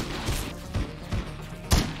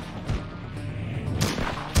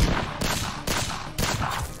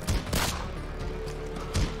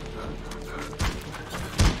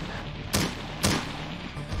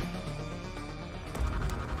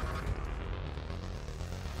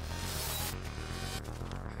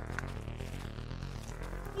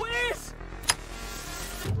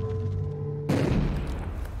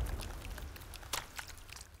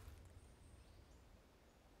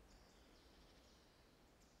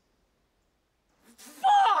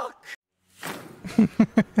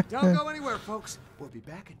 Don't go anywhere, folks. We'll be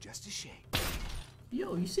back in just a shake.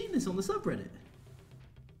 Yo, you seen this on the subreddit?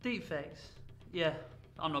 Deepfakes? Yeah,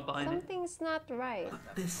 I'm not buying it. Something's not right.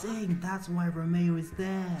 They're saying that's why Romeo is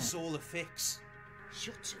there. It's all a fix.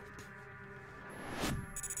 Shut up.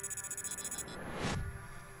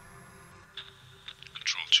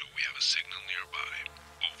 Control 2, we have a signal nearby.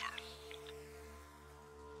 Over.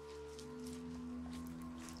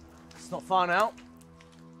 It's not far now.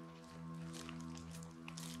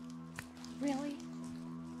 Really?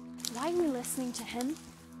 Why are we listening to him?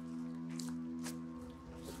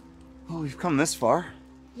 Well, we've come this far.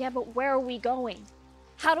 Yeah, but where are we going?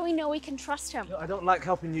 How do we know we can trust him? I don't like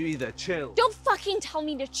helping you either. Chill. Don't fucking tell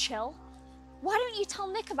me to chill. Why don't you tell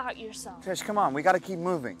Nick about yourself? Trish, come on, we gotta keep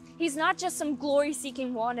moving. He's not just some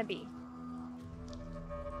glory-seeking wannabe.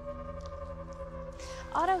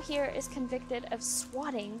 Otto here is convicted of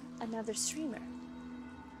swatting another streamer.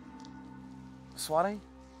 Swatting?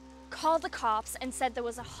 Called the cops and said there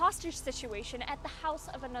was a hostage situation at the house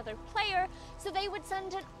of another player, so they would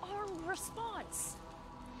send an armed response.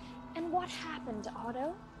 And what happened,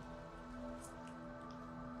 Otto?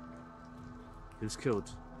 He was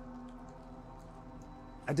killed.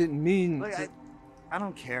 I didn't mean Look, to... I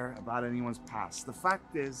don't care about anyone's past. The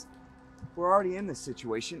fact is, we're already in this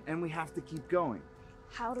situation and we have to keep going.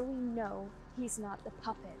 How do we know he's not the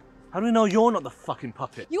puppet? How do we know you're not the fucking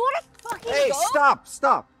puppet? You wanna fucking Hey, go?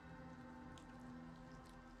 stop!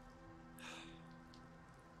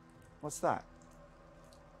 What's that?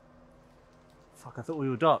 Fuck, I thought we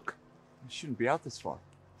were dark. We shouldn't be out this far.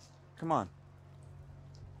 Come on.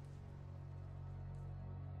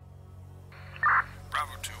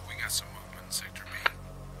 Bravo 2, we got some movement in Sector B.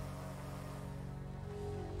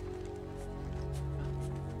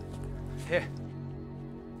 Here.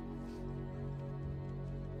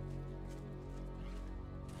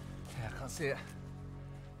 Yeah, I can't see it.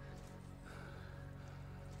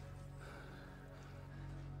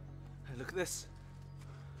 Hey, look at this.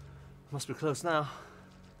 Must be close now.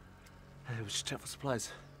 Hey, we should check for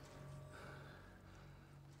supplies.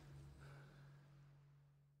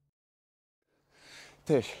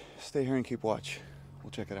 Tish, stay here and keep watch.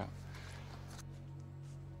 We'll check it out.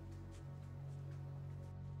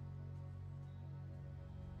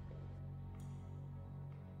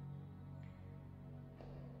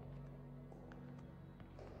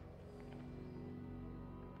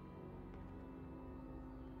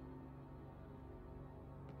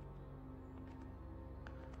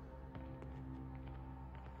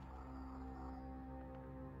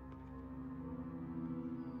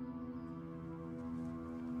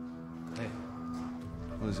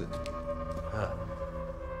 What is it? Her.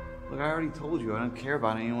 Look, I already told you I don't care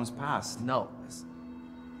about anyone's past. No.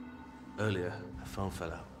 Earlier, her phone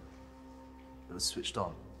fell out. It was switched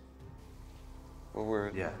on. Well,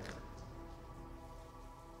 where? Yeah.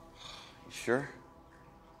 You sure?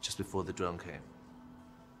 Just before the drone came.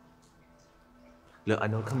 Look, I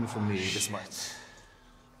know coming from me, this might...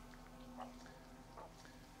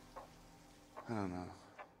 I don't know.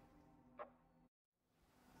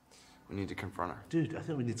 We need to confront her. Dude, I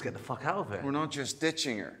think we need to get the fuck out of here. We're not just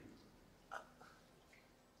ditching her.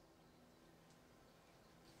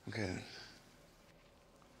 Okay then.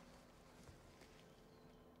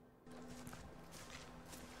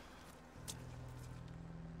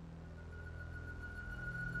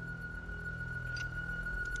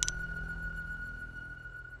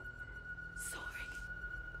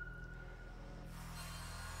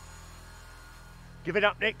 Give it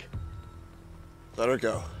up, Nick. Let her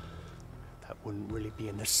go. That wouldn't really be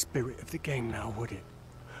in the spirit of the game now, would it?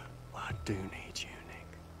 I do need you, Nick.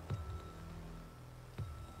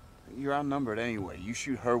 You're outnumbered anyway. You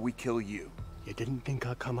shoot her, we kill you. You didn't think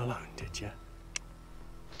I'd come alone, did you?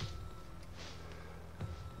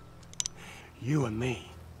 You and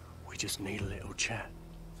me, we just need a little chat.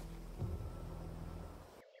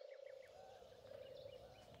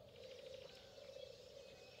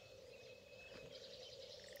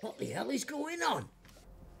 What the hell is going on?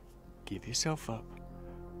 Give yourself up,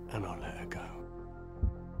 and I'll let her go.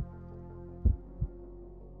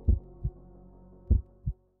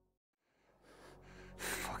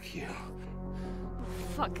 Fuck you.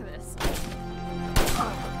 Fuck this.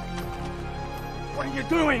 What are you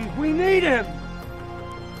doing? We need him!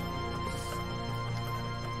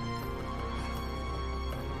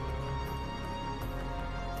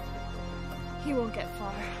 He won't get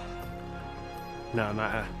far. No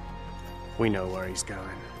matter. We know where he's going.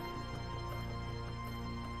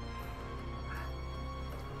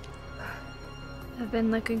 I've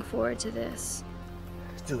been looking forward to this.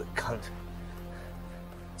 Do it, cunt.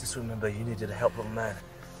 Just remember, you needed a helpful man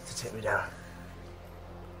to take me down.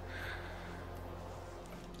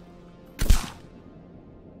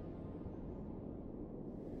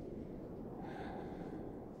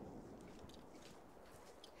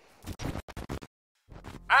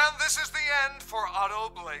 And this is the end for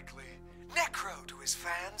Otto Blakely. Necro to his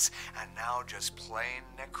fans, and now just plain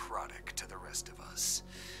necrotic to the rest of us.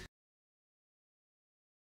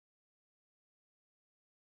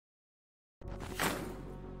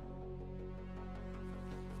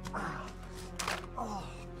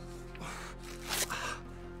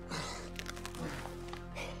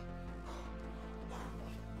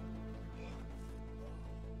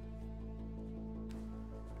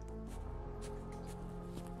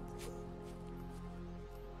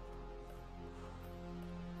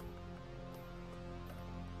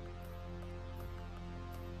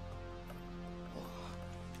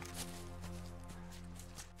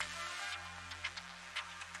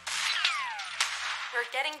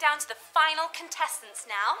 We're getting down to the final contestants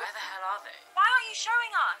now. Where the hell are they? Why aren't you showing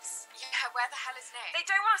us? Yeah, where the hell is Nick? They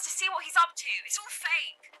don't want us to see what he's up to. It's all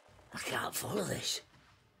fake. I can't follow this.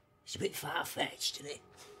 It's a bit far-fetched, isn't it?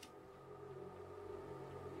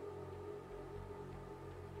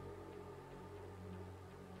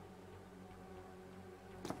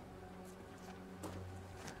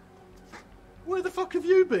 Where the fuck have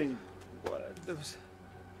you been? What?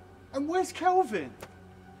 And where's Kelvin?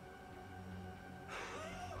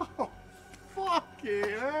 Oh,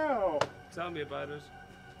 fucking hell! Tell me about it.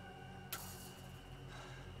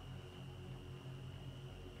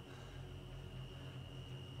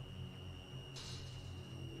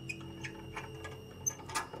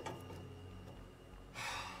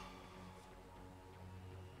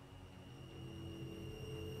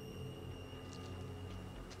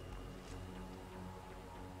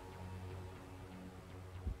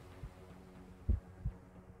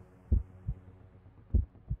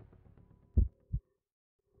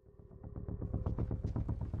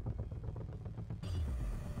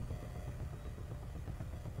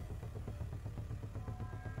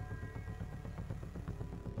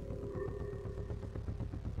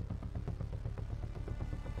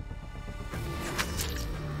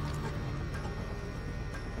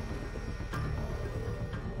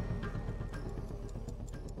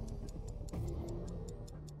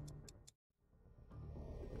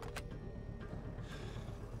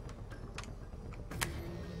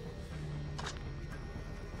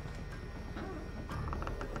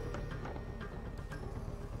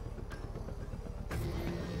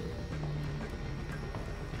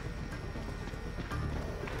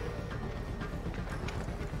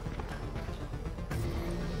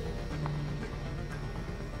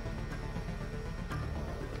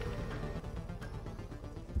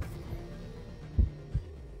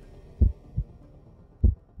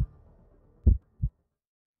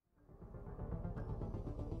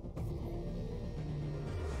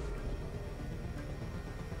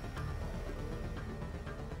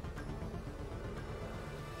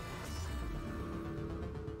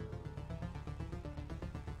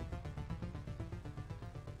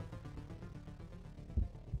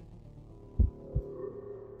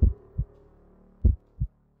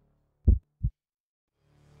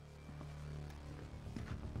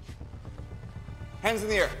 Hands in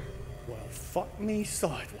the air. Well, fuck me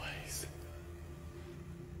sideways.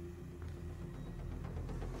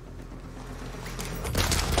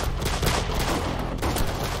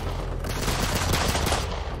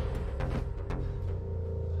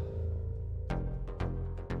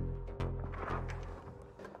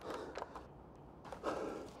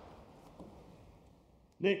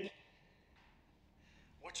 Nick,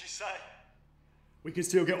 what you say? We can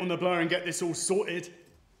still get on the blower and get this all sorted.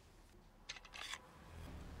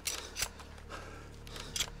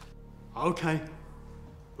 Okay,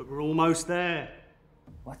 but we're almost there.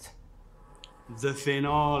 What? The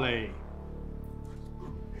finale.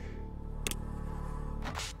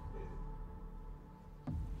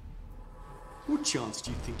 What chance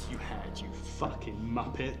do you think you had, you fucking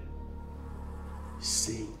muppet?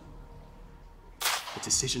 See, the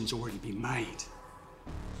decision's already been made.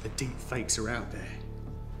 The deep fakes are out there.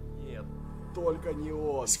 Yeah, только не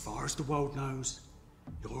он. As far as the world knows,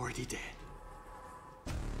 you're already dead.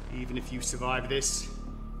 Even if you survive this,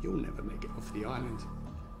 you'll never make it off the island.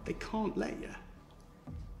 They can't let you.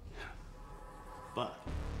 But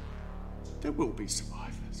there will be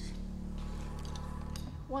survivors.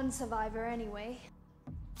 One survivor, anyway.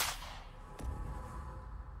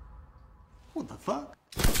 What the fuck?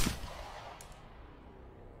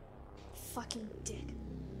 Fucking dick.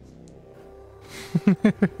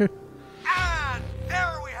 And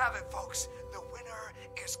there we have it, folks. The winner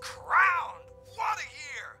is crowned. What a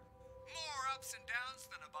year! More ups and downs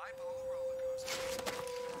than a bipolar roller coaster.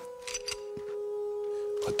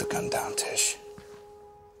 Put the gun down, Tish.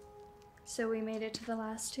 So we made it to the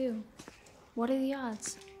last two. What are the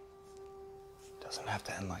odds? Doesn't have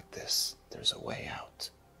to end like this. There's a way out.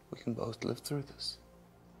 We can both live through this.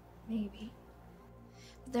 Maybe.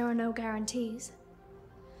 But there are no guarantees.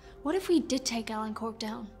 What if we did take Alan Corp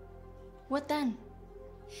down? What then?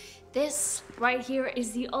 This right here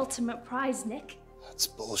is the ultimate prize, Nick. That's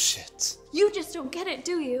bullshit. You just don't get it,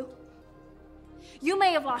 do you? You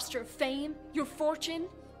may have lost your fame, your fortune,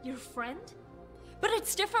 your friend, but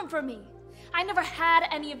it's different for me. I never had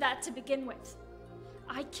any of that to begin with.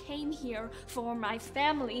 I came here for my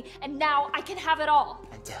family, and now I can have it all.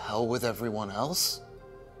 And to hell with everyone else?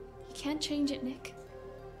 You can't change it, Nick.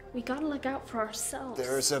 We gotta look out for ourselves.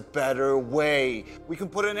 There's a better way. We can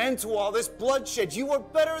put an end to all this bloodshed. You are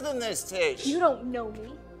better than this, Tish. You don't know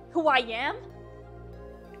me, who I am.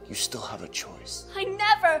 You still have a choice. I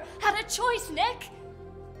never had a choice, Nick.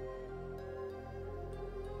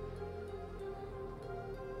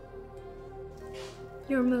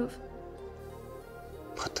 Your move.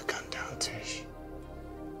 Put the gun down, Tish.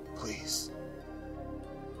 Please.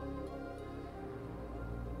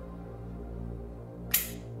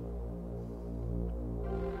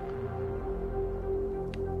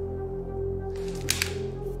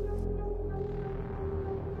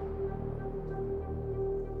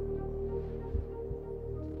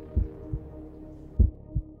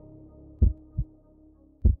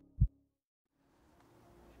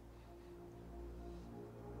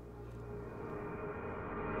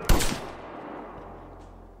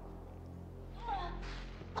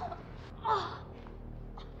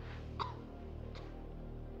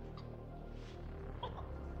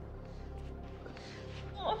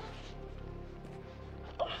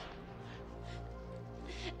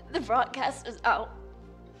 The broadcast is out.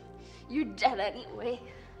 You're dead anyway.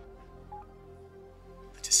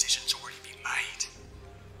 The decision's already been made.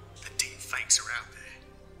 The deep fakes are out there.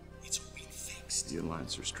 It's all been fixed. The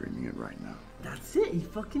Alliance are streaming it right now. That's it, he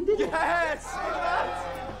fucking did it. Yes!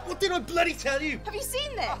 What did I bloody tell you? Have you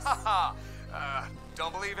seen this?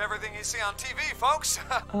 Don't believe everything you see on TV, folks.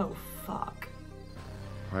 Oh, fuck.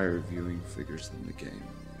 Higher viewing figures than the game.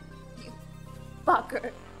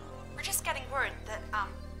 Fucker. We're just getting word that,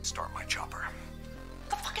 Start my chopper.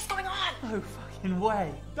 what the fuck is going on? No fucking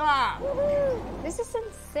way. Stop! This is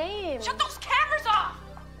insane. Shut those cameras off!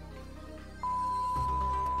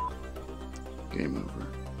 Game over.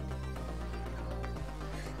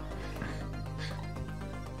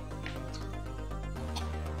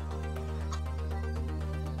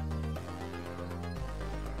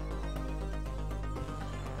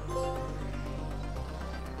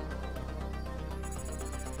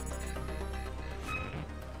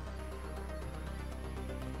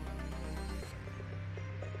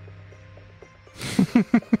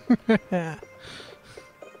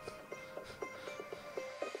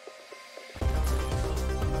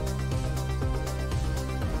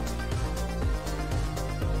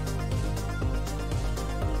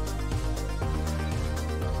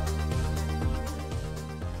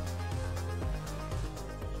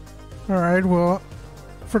 Alright, well,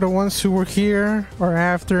 for the ones who were here or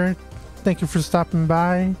after, Thank you for stopping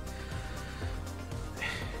by.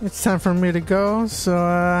 It's time for me to go,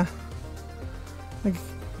 so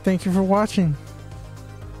thank you for watching.